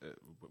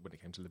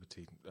it came to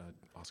Liberty,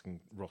 asking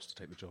Ross to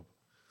take the job.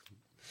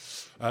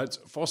 Fast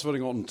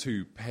forwarding on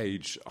to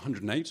page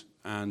 108,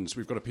 and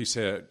we've got a piece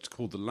here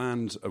called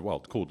Land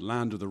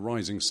of the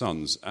Rising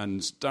Suns,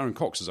 and Darren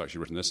Cox has actually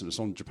written this, and it's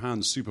on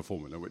Japan's Super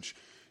Formula, which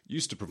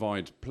used to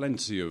provide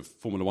plenty of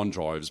Formula One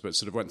drives, but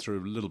sort of went through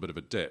a little bit of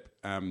a dip.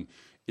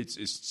 It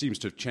seems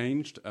to have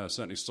changed.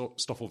 Certainly,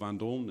 Stoffel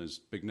Vandoorne is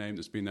a big name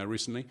that's been there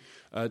recently.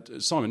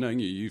 Simon, knowing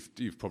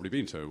you've probably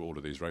been to all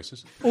of these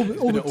races. All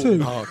but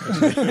two.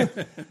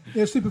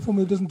 Yeah, Super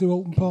Formula doesn't do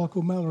Alton Park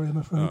or Mallory, I'm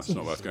afraid. No, it's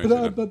not worth going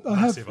to. But I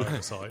have Massive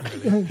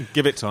oversight, really.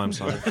 Give it time,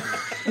 Simon.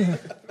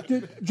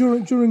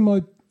 During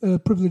my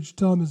privileged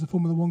time as a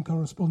Formula One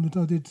correspondent,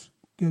 I did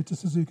go to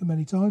Suzuka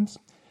many times,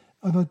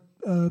 and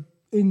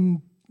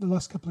in the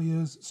last couple of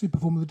years, Super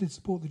Formula did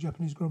support the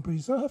Japanese Grand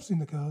Prix, so I have seen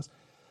the cars.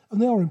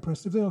 And they are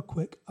impressive. They are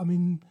quick. I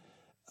mean,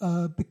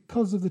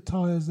 because of the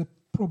tyres, they're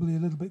probably a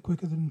little bit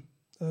quicker than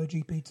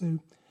GP2.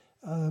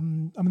 I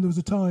mean, there was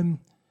a time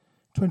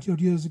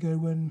 20-odd years ago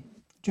when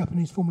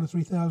Japanese Formula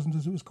 3000,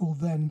 as it was called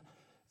then,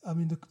 I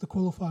mean, the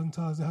qualifying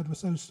tyres they had were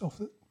so soft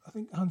that I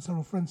think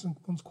Hans-Harald Frentzen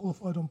once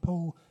qualified on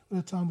pole at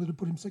a time that had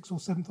put him 6th or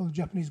 7th on the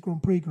Japanese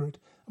Grand Prix grid.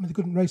 I mean, they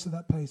couldn't race at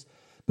that pace.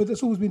 But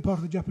that's always been part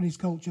of the Japanese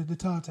culture, the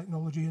tyre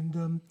technology.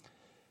 And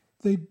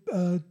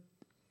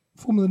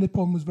Formula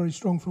Nippon was very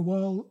strong for a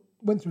while,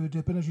 went through a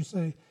dip, and as you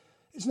say,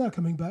 it's now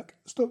coming back.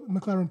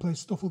 McLaren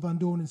placed Stoffel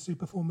Vandoorne in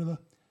Super Formula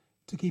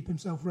to keep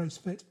himself race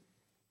fit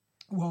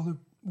while they're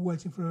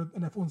waiting for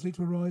an F1 seat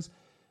to arise.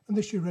 And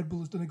this year Red Bull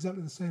has done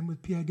exactly the same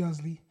with Pierre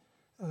Gasly,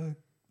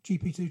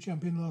 GP2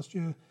 champion last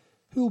year,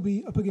 who'll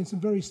be up against some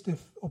very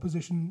stiff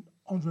opposition,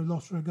 Andre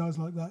Lotterer, guys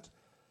like that,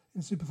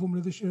 in Super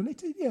Formula this year. And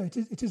it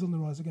is on the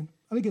rise again.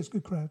 And it gets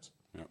good crowds.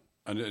 Yeah.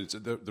 And it's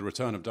the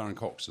return of Darren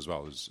Cox as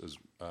well as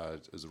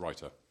a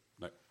writer.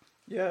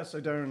 Yeah, so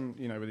Darren,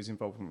 with his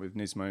involvement with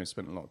Nismo,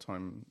 spent a lot of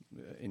time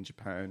in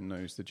Japan,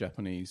 knows the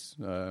Japanese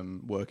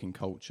working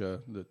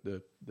culture,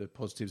 the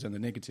positives and the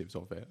negatives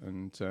of it.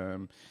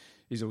 And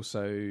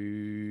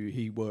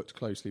he worked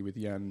closely with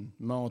Jan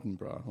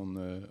Mardenborough on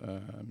the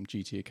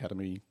GT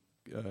Academy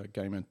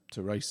Gamer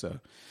to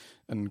Racer.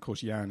 And of course,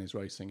 Jan is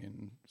racing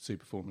in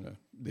Super Formula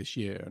this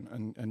year,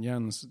 and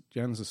Jan's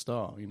a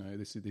star.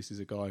 This is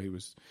a guy who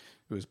was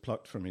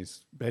plucked from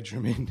his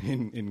bedroom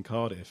in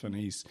Cardiff, and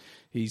he's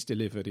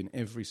delivered in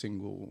every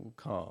single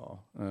car.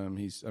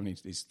 His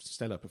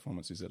stellar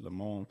performances at Le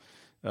Mans.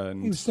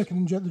 And he was second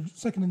in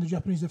the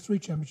Japanese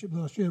F3 Championship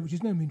last year, which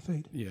is no mean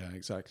feat. Yeah,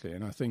 exactly.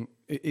 And I think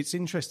it's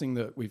interesting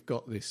that we've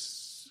got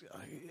this.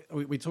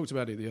 We talked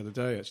about it the other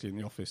day, actually, in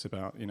the office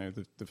about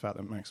the fact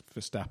that Max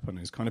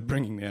Verstappen is kind of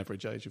bringing the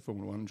average age of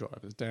Formula One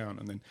drivers down,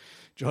 and then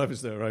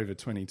drivers that are over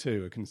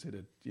 22 are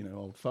considered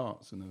old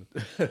farts and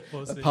are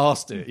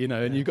past it.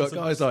 And you've got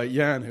guys like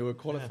Jan who are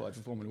qualified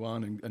for Formula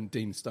One, and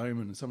Dean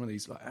Stoneman, and some of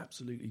these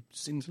absolutely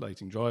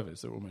scintillating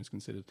drivers that are almost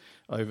considered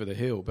over the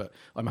hill. But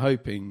I'm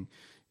hoping,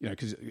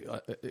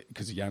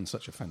 because Jan's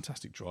such a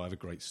fantastic driver,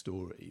 great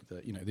story,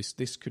 that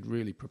this could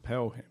really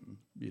propel him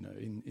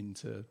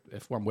into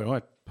F1, where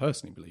I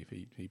personally believe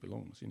he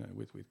belongs,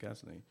 with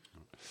Gasly.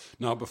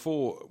 Now,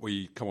 before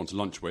we come on to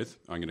lunch with,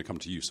 I'm going to come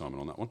to you, Simon,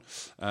 on that one.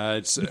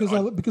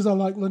 Because I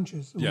like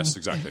lunches. Yes,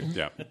 exactly.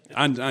 Yeah,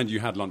 and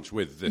you had lunch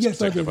with this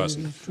particular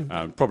person.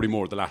 Probably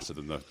more of the latter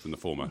than the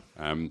former.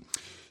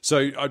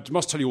 So I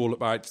must tell you all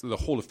about the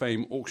Hall of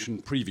Fame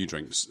auction preview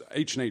drinks.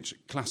 H&H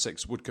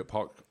Classics Woodcote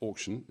Park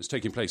auction is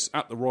taking place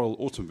at the Royal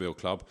Automobile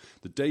Club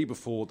the day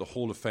before the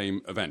Hall of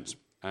Fame event.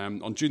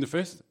 On June the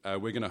 5th,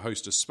 we're going to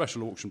host a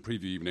special auction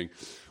preview evening,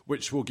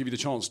 which will give you the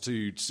chance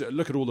to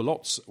look at all the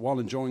lots while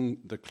enjoying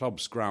the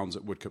club's grounds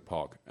at Woodcote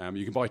Park.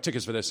 You can buy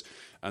tickets for this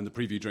and the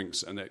preview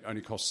drinks, and they only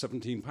cost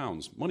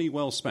 £17. Money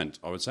well spent,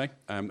 I would say.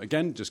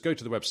 Again, just go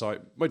to the website,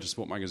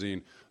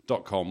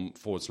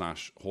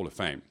 motorsportmagazine.com/Hall of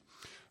Fame.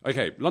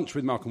 Okay, lunch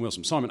with Malcolm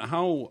Wilson. Simon,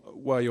 how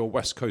were your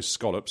West Coast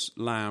scallops,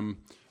 lamb,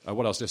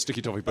 what else? There's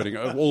sticky toffee pudding,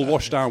 all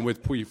washed down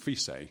with pouille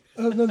fisse?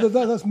 No,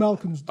 that's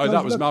Malcolm's. Oh,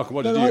 that was Malcolm.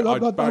 What did you? I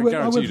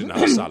guarantee you didn't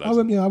have a salad. I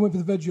went for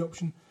the veggie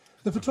option.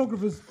 The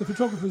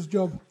photographer's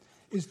job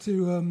is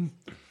to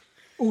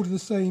order the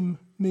same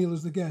meal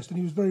as the guest, and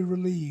he was very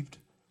relieved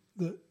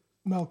that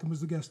Malcolm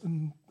was the guest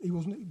and he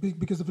wasn't,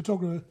 because the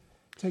photographer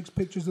takes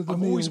pictures of the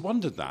meal. I've always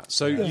wondered that.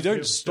 So you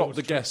don't stop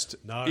the guest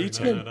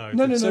eating?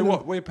 No. So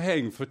what, we're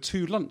paying for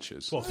 2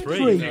 lunches? Well,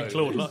 3.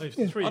 Three.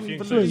 If you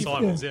include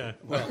Simon's, yeah.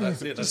 Well,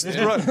 that's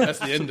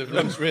the end of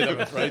lunch, really,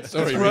 I'm afraid.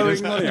 Sorry,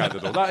 throwing money at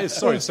it all. That is,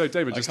 sorry, so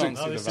David, just can't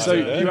see the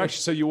value.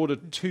 so you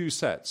ordered 2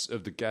 sets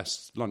of the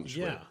guest's lunch.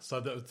 Yeah, so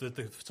the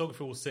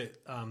photographer will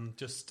sit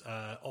just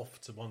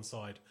off to one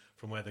side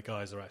from where the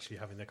guys are actually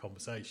having their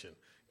conversation.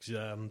 He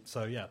will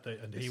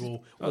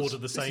order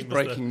the same.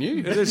 Breaking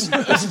news. It is.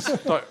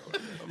 Like,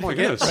 my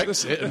goodness,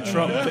 Brexit and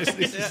Trump.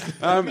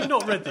 You've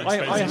not read the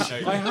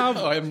expenses.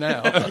 I am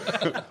now.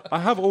 I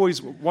have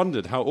always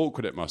wondered how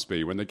awkward it must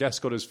be when the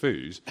guest got his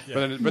food,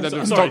 but then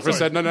the photographer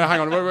said, "No, hang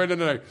on, wait,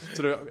 no,no,no,"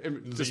 sort of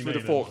just with a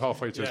fork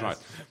halfway to his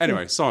mouth.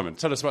 Anyway, Simon,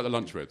 tell us about the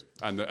lunch with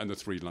and the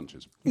 3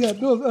 lunches. Yeah,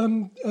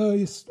 well,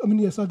 yes. I mean,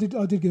 yes, I did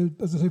go,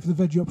 as I say, for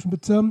the veggie option,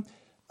 but.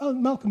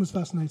 Malcolm was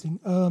fascinating.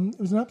 It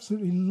was an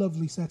absolutely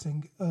lovely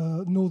setting,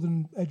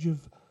 northern edge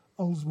of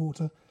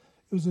Ullswater.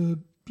 It was a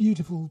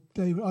beautiful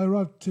day. I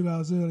arrived 2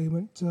 hours early. I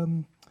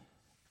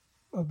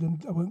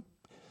won't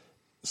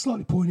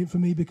slightly poignant for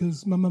me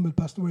because my mum had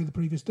passed away the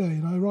previous day,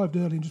 and I arrived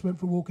early and just went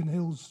for a walk in the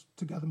hills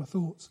to gather my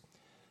thoughts,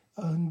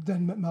 and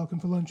then met Malcolm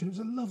for lunch. And it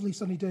was a lovely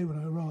sunny day when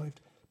I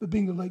arrived, but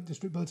being the Lake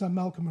District, by the time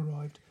Malcolm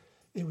arrived,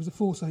 it was a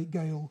force 8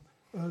 gale.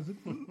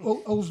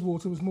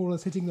 Ullswater was more or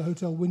less hitting the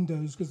hotel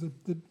windows because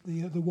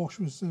the wash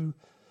was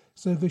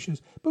so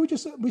vicious. But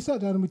we sat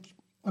down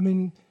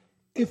and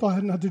if I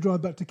hadn't had to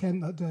drive back to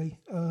Kent that day,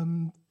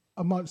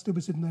 I might still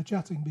be sitting there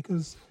chatting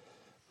because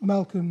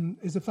Malcolm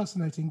is a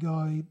fascinating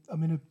guy. I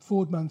mean, a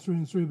Ford man through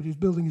and through, but he's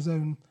building his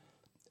own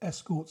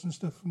escorts and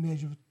stuff from the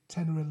age of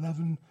 10 or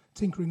 11,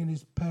 tinkering in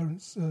his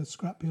parents'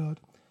 scrapyard.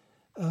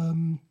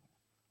 And,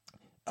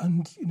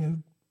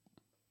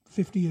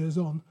 50 years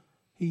on,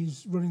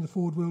 he's running the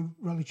Ford World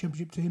Rally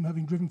Championship team,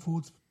 having driven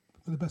Fords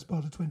for the best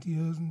part of 20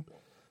 years, and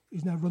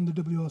he's now run the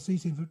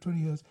WRC team for 20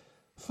 years.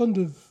 Fond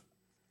of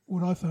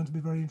what I found to be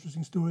very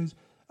interesting stories,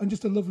 and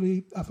just a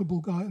lovely,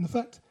 affable guy. And the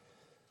fact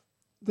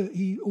that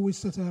he always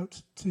set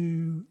out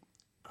to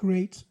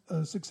create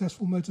a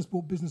successful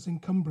motorsport business in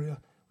Cumbria,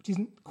 which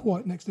isn't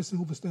quite next to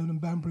Silverstone and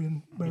Banbury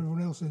and where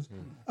everyone else is,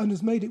 and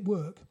has made it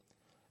work.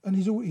 And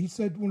he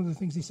said one of the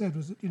things he said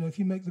was that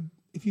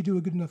if you do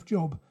a good enough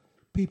job,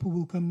 people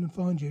will come and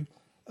find you.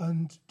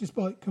 And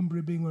despite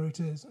Cumbria being where it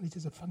is, and it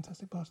is a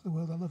fantastic part of the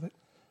world, I love it.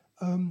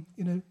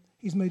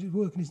 He's made it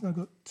work, and he's now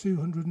got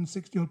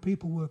 260 odd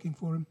people working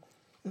for him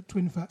at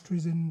twin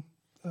factories in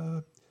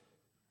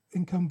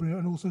Cumbria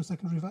and also a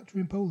secondary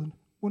factory in Poland.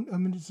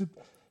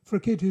 For a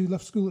kid who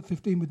left school at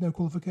 15 with no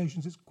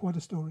qualifications, it's quite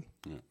a story.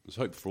 Yeah. There's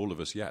hope for all of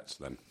us yet,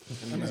 then.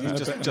 He's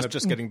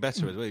just getting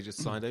better as well. He just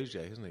signed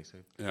OJ, hasn't he? So.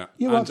 Yeah,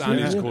 absolutely,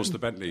 and he's, of course, the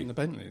Bentley. And the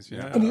Bentleys,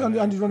 yeah. And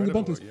he's running the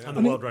Bentleys. And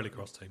the World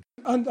Rallycross team.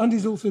 And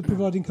he's also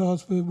providing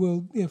cars for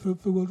World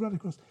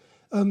Rallycross.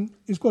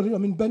 It's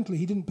quite. Bentley.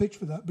 He didn't pitch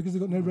for that because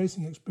they've got no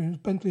racing experience.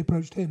 Bentley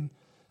approached him,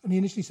 and he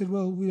initially said,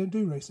 "Well, we don't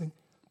do racing,"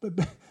 but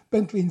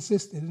Bentley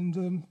insisted.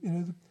 And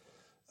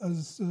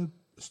as a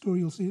story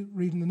you'll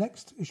read in the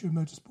next issue of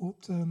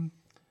Motorsport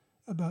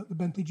about the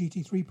Bentley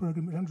GT3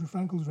 program which Andrew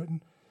Frankel's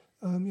written.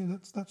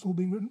 That's all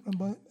being run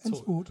by N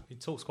Sport. He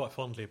talks quite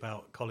fondly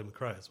about Colin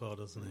McRae as well,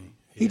 doesn't he?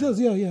 He does,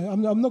 yeah.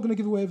 I'm not going to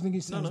give away everything he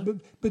says, but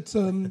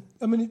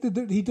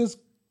he does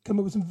come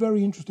up with some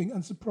very interesting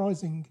and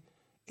surprising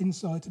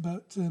insight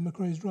about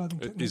McRae's driving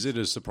techniques. Is it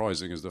as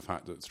surprising as the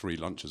fact that 3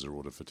 lunches are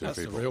ordered for 2 That's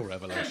people? the real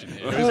revelation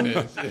here, isn't it?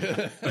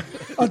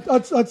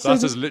 I'd say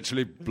that has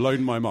literally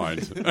blown my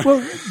mind.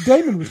 Well,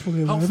 Damon was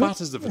fully aware How of fat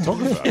it. is the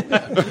photographer?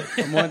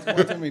 And why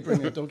don't we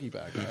bring a doggy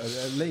bag?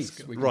 At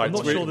least. Right. I'm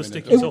not we- sure the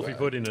sticky toffee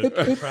pudding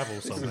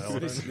travel somehow. I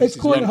don't know. It's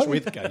quite lunch a,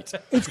 with Gate.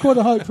 it's quite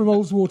a hike from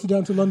Ullswater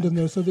down to London,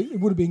 though, so that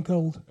it would have been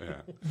cold. Yeah.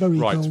 Very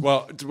Right. cold.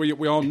 Well,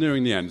 we are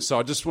nearing the end, so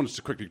I just wanted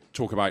to quickly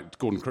talk about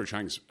Gordon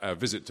Cruikshank's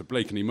visit to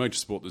Blakeney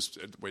Motorsport,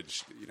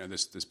 which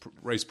this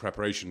race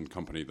preparation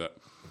company that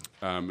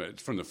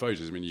from the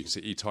photos, you can see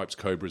E-types,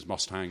 Cobras,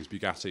 Mustangs,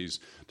 Bugattis,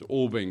 they're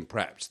all being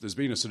prepped. There's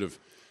been a sort of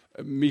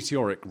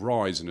meteoric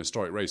rise in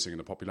historic racing and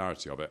the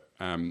popularity of it.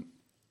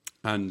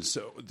 And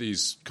so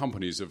these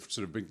companies have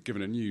sort of been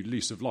given a new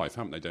lease of life,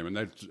 haven't they, Damon?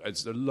 There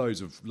are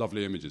loads of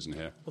lovely images in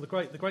here. Well,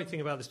 the great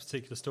thing about this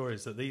particular story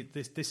is that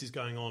this is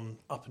going on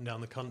up and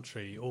down the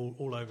country,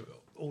 all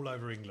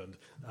over England.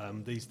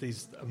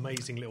 These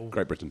amazing little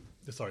Great Britain.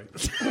 Sorry,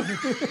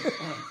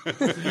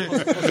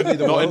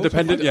 Not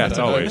independent yet,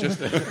 are we?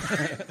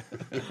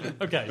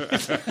 okay.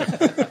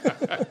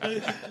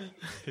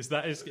 Is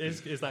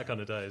that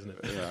kind of day, isn't it?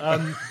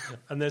 Yeah.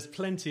 And there's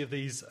plenty of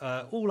these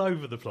all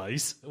over the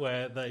place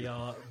where they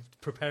are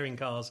preparing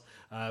cars,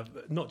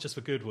 not just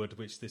for Goodwood,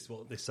 which this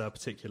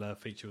particular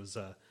feature was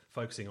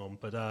focusing on,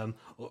 but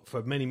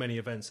for many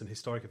events and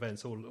historic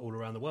events all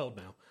around the world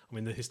now.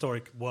 The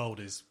historic world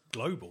is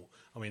global.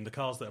 The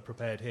cars that are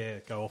prepared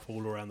here go off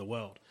all around the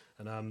world,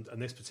 and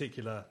this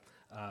particular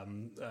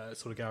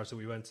sort of garage that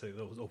we went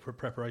to, or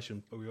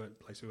preparation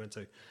place we went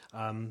to,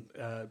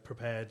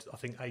 prepared I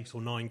think 8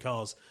 or 9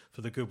 cars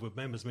for the Goodwood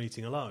members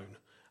meeting alone.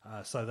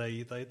 So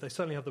they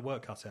certainly have the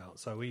work cut out.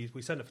 So we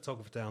sent a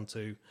photographer down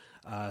to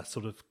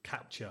sort of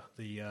capture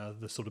the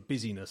sort of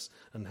busyness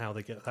and how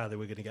they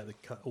were going to get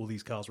all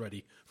these cars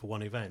ready for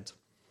one event.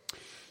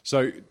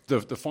 So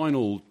the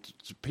final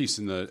piece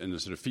in the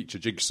sort of feature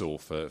jigsaw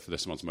for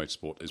this month's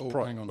motorsport is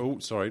hang on. Oh,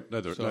 sorry, no,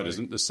 it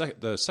isn't.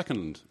 The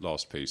second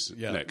last piece,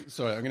 Yeah, Nick.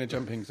 sorry, I'm going to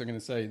jump in because I'm going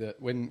to say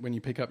that when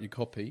you pick up your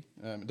copy,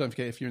 don't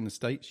forget if you're in the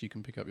States, you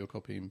can pick up your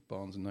copy in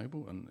Barnes &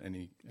 Noble and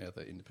any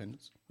other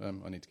independents.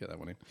 I need to get that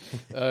one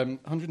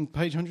in.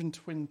 Page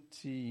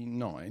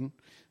 129,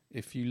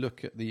 if you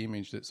look at the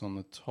image that's on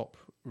the top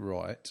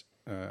right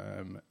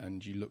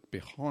and you look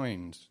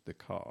behind the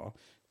car,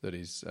 that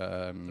is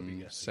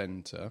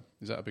centre.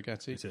 Is that a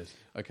Bugatti? It is.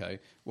 Okay.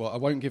 Well, I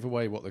won't give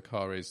away what the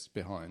car is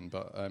behind,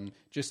 but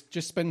just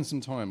spend some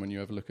time when you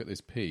have a look at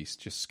this piece,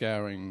 just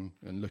scouring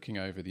and looking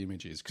over the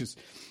images, because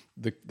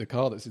the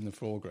car that's in the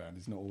foreground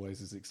is not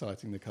always as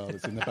exciting the car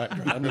that's in the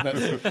background.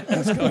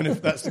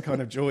 That's the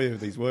kind of joy of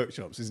these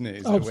workshops, isn't it?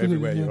 Is that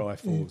everywhere your eye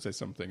falls, there's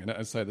something. And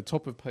as I say, the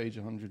top of page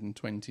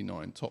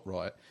 129, top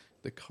right,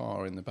 the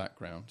car in the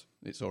background.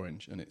 It's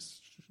orange and it's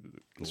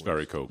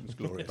very cool. It's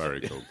glorious.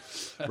 Very cool.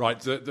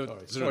 Right.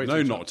 Sorry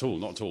No, to not at all.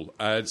 Not at all.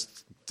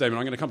 Damon,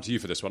 I'm going to come to you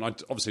for this one.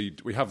 Obviously,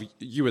 we have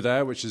You Were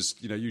There, which is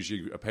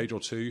usually a page or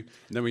two.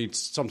 And then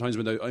sometimes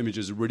when the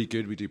images are really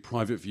good, we do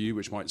private view,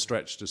 which might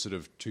stretch to sort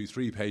of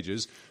 2-3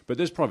 pages. But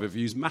this private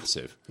view is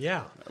massive.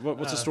 Yeah.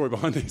 What's the story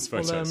behind these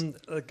photos?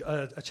 Well,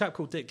 a chap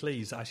called Dick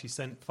Lees actually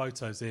sent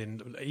photos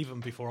in even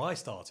before I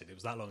started. It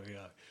was that long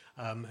ago.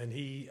 And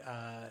he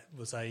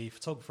was a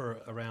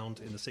photographer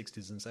around in the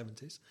 60s and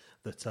 70s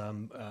that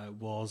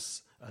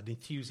was an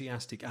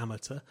enthusiastic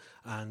amateur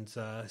and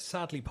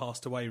sadly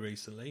passed away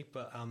recently.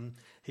 But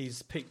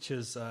his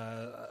pictures,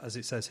 as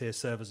it says here,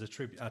 serve as a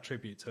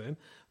tribute to him.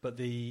 But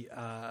the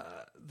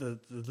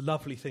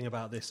lovely thing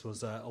about this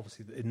was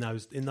obviously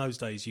in those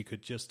days you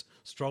could just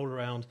stroll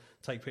around,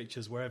 take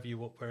pictures wherever you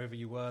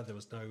were. There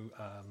was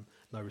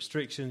no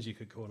restrictions. You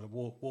could go on and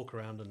walk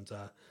around and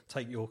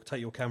take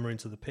your camera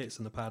into the pits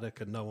and the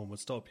paddock, and no one would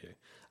stop you.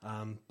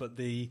 But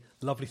the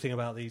lovely thing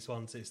about these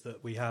ones is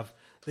that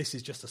this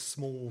is just a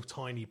small,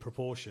 tiny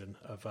proportion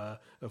of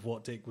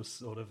what Dick was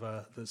sort of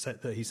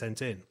that he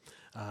sent in.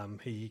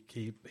 He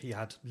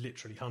had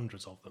literally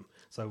hundreds of them,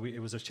 so it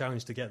was a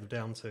challenge to get them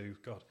down to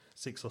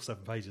 6 or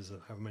 7 pages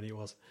of how many it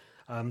was.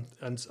 And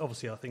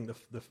obviously, I think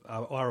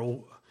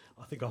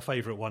our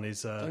favourite one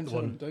is don't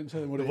tell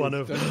them what the it one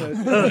is. of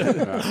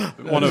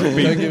one of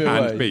B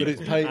and B. But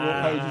it's what page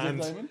is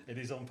it, Damon? It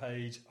is on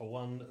page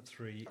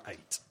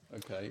 138.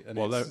 Okay, and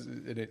Well,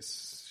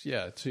 it's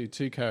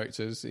two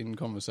characters in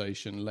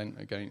conversation, lent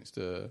against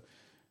a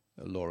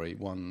lorry.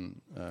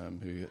 One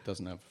who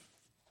doesn't have.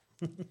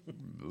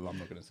 I'm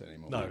not going to say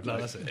anymore. No,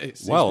 that's it.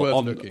 It's Well, worth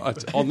on looking.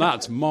 on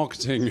that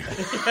marketing,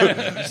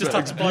 Just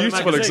have to buy the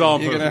beautiful magazine.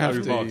 example You're going to of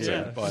have to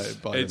marketing. buy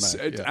the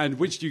mag. Yeah. And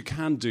which you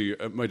can do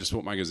at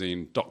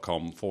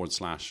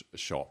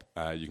motorsportmagazine.com/shop.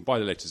 You can buy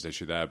the latest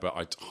issue there, but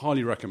I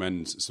highly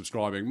recommend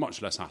subscribing,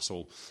 much less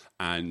hassle,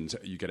 and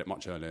you get it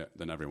much earlier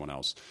than everyone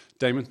else.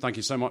 Damon, thank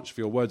you so much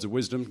for your words of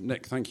wisdom.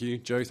 Nick, thank you.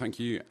 Joe, thank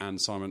you.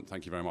 And Simon,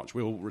 thank you very much.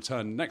 We'll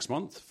return next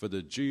month for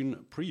the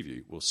June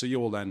preview. We'll see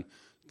you all then.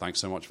 Thanks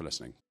so much for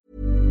listening.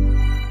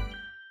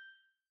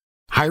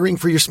 Hiring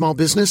for your small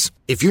business?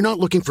 If you're not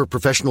looking for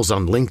professionals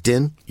on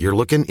LinkedIn, you're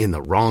looking in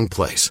the wrong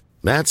place.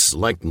 That's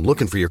like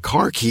looking for your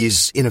car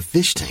keys in a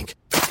fish tank.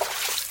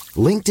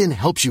 LinkedIn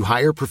helps you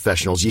hire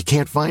professionals you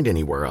can't find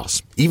anywhere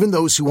else, even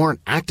those who aren't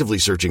actively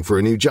searching for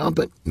a new job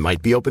but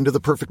might be open to the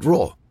perfect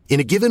role. In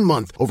a given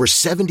month, over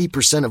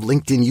 70% of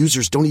LinkedIn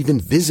users don't even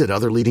visit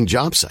other leading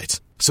job sites.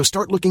 So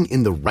start looking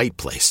in the right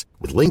place.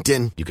 With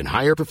LinkedIn, you can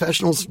hire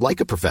professionals like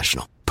a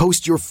professional.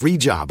 Post your free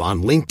job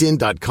on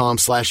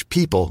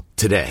linkedin.com/people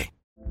today.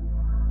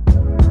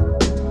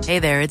 Hey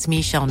there, it's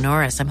Michelle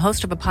Norris. I'm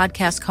host of a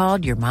podcast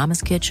called Your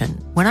Mama's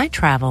Kitchen. When I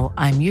travel,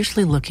 I'm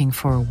usually looking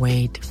for a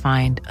way to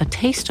find a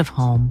taste of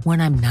home when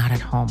I'm not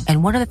at home.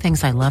 And one of the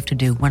things I love to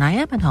do when I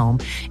am at home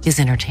is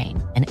entertain.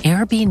 And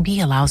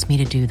Airbnb allows me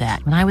to do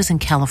that. When I was in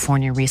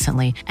California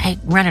recently, I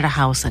rented a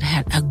house that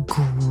had a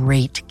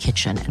great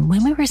kitchen. And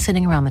when we were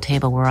sitting around the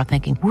table, we were all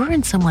thinking, we're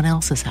in someone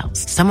else's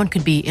house. Someone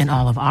could be in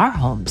all of our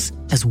homes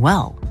as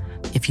well.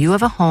 If you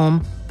have a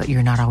home, but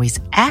you're not always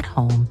at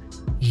home,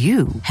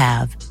 you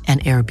have an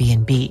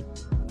Airbnb.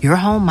 Your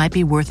home might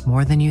be worth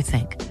more than you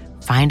think.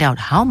 Find out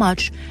how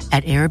much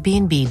at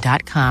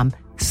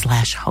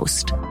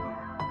airbnb.com/host.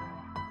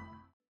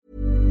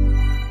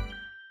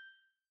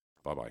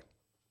 Bye-bye.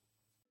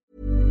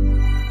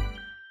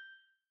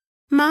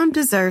 Mom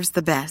deserves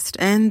the best,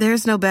 and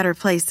there's no better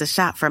place to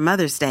shop for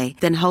Mother's Day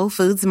than Whole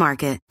Foods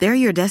Market. They're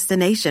your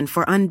destination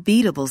for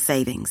unbeatable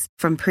savings,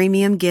 from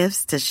premium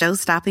gifts to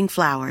show-stopping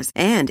flowers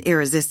and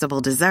irresistible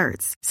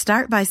desserts.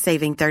 Start by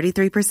saving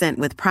 33%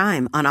 with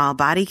Prime on all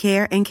body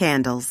care and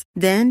candles.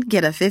 Then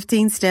get a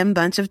 15-stem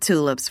bunch of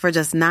tulips for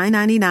just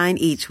 $9.99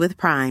 each with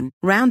Prime.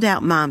 Round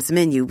out Mom's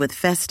menu with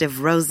festive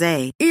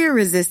rosé,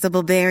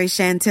 irresistible berry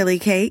chantilly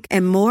cake,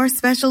 and more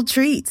special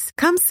treats.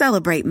 Come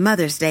celebrate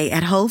Mother's Day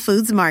at Whole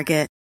Foods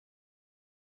Market.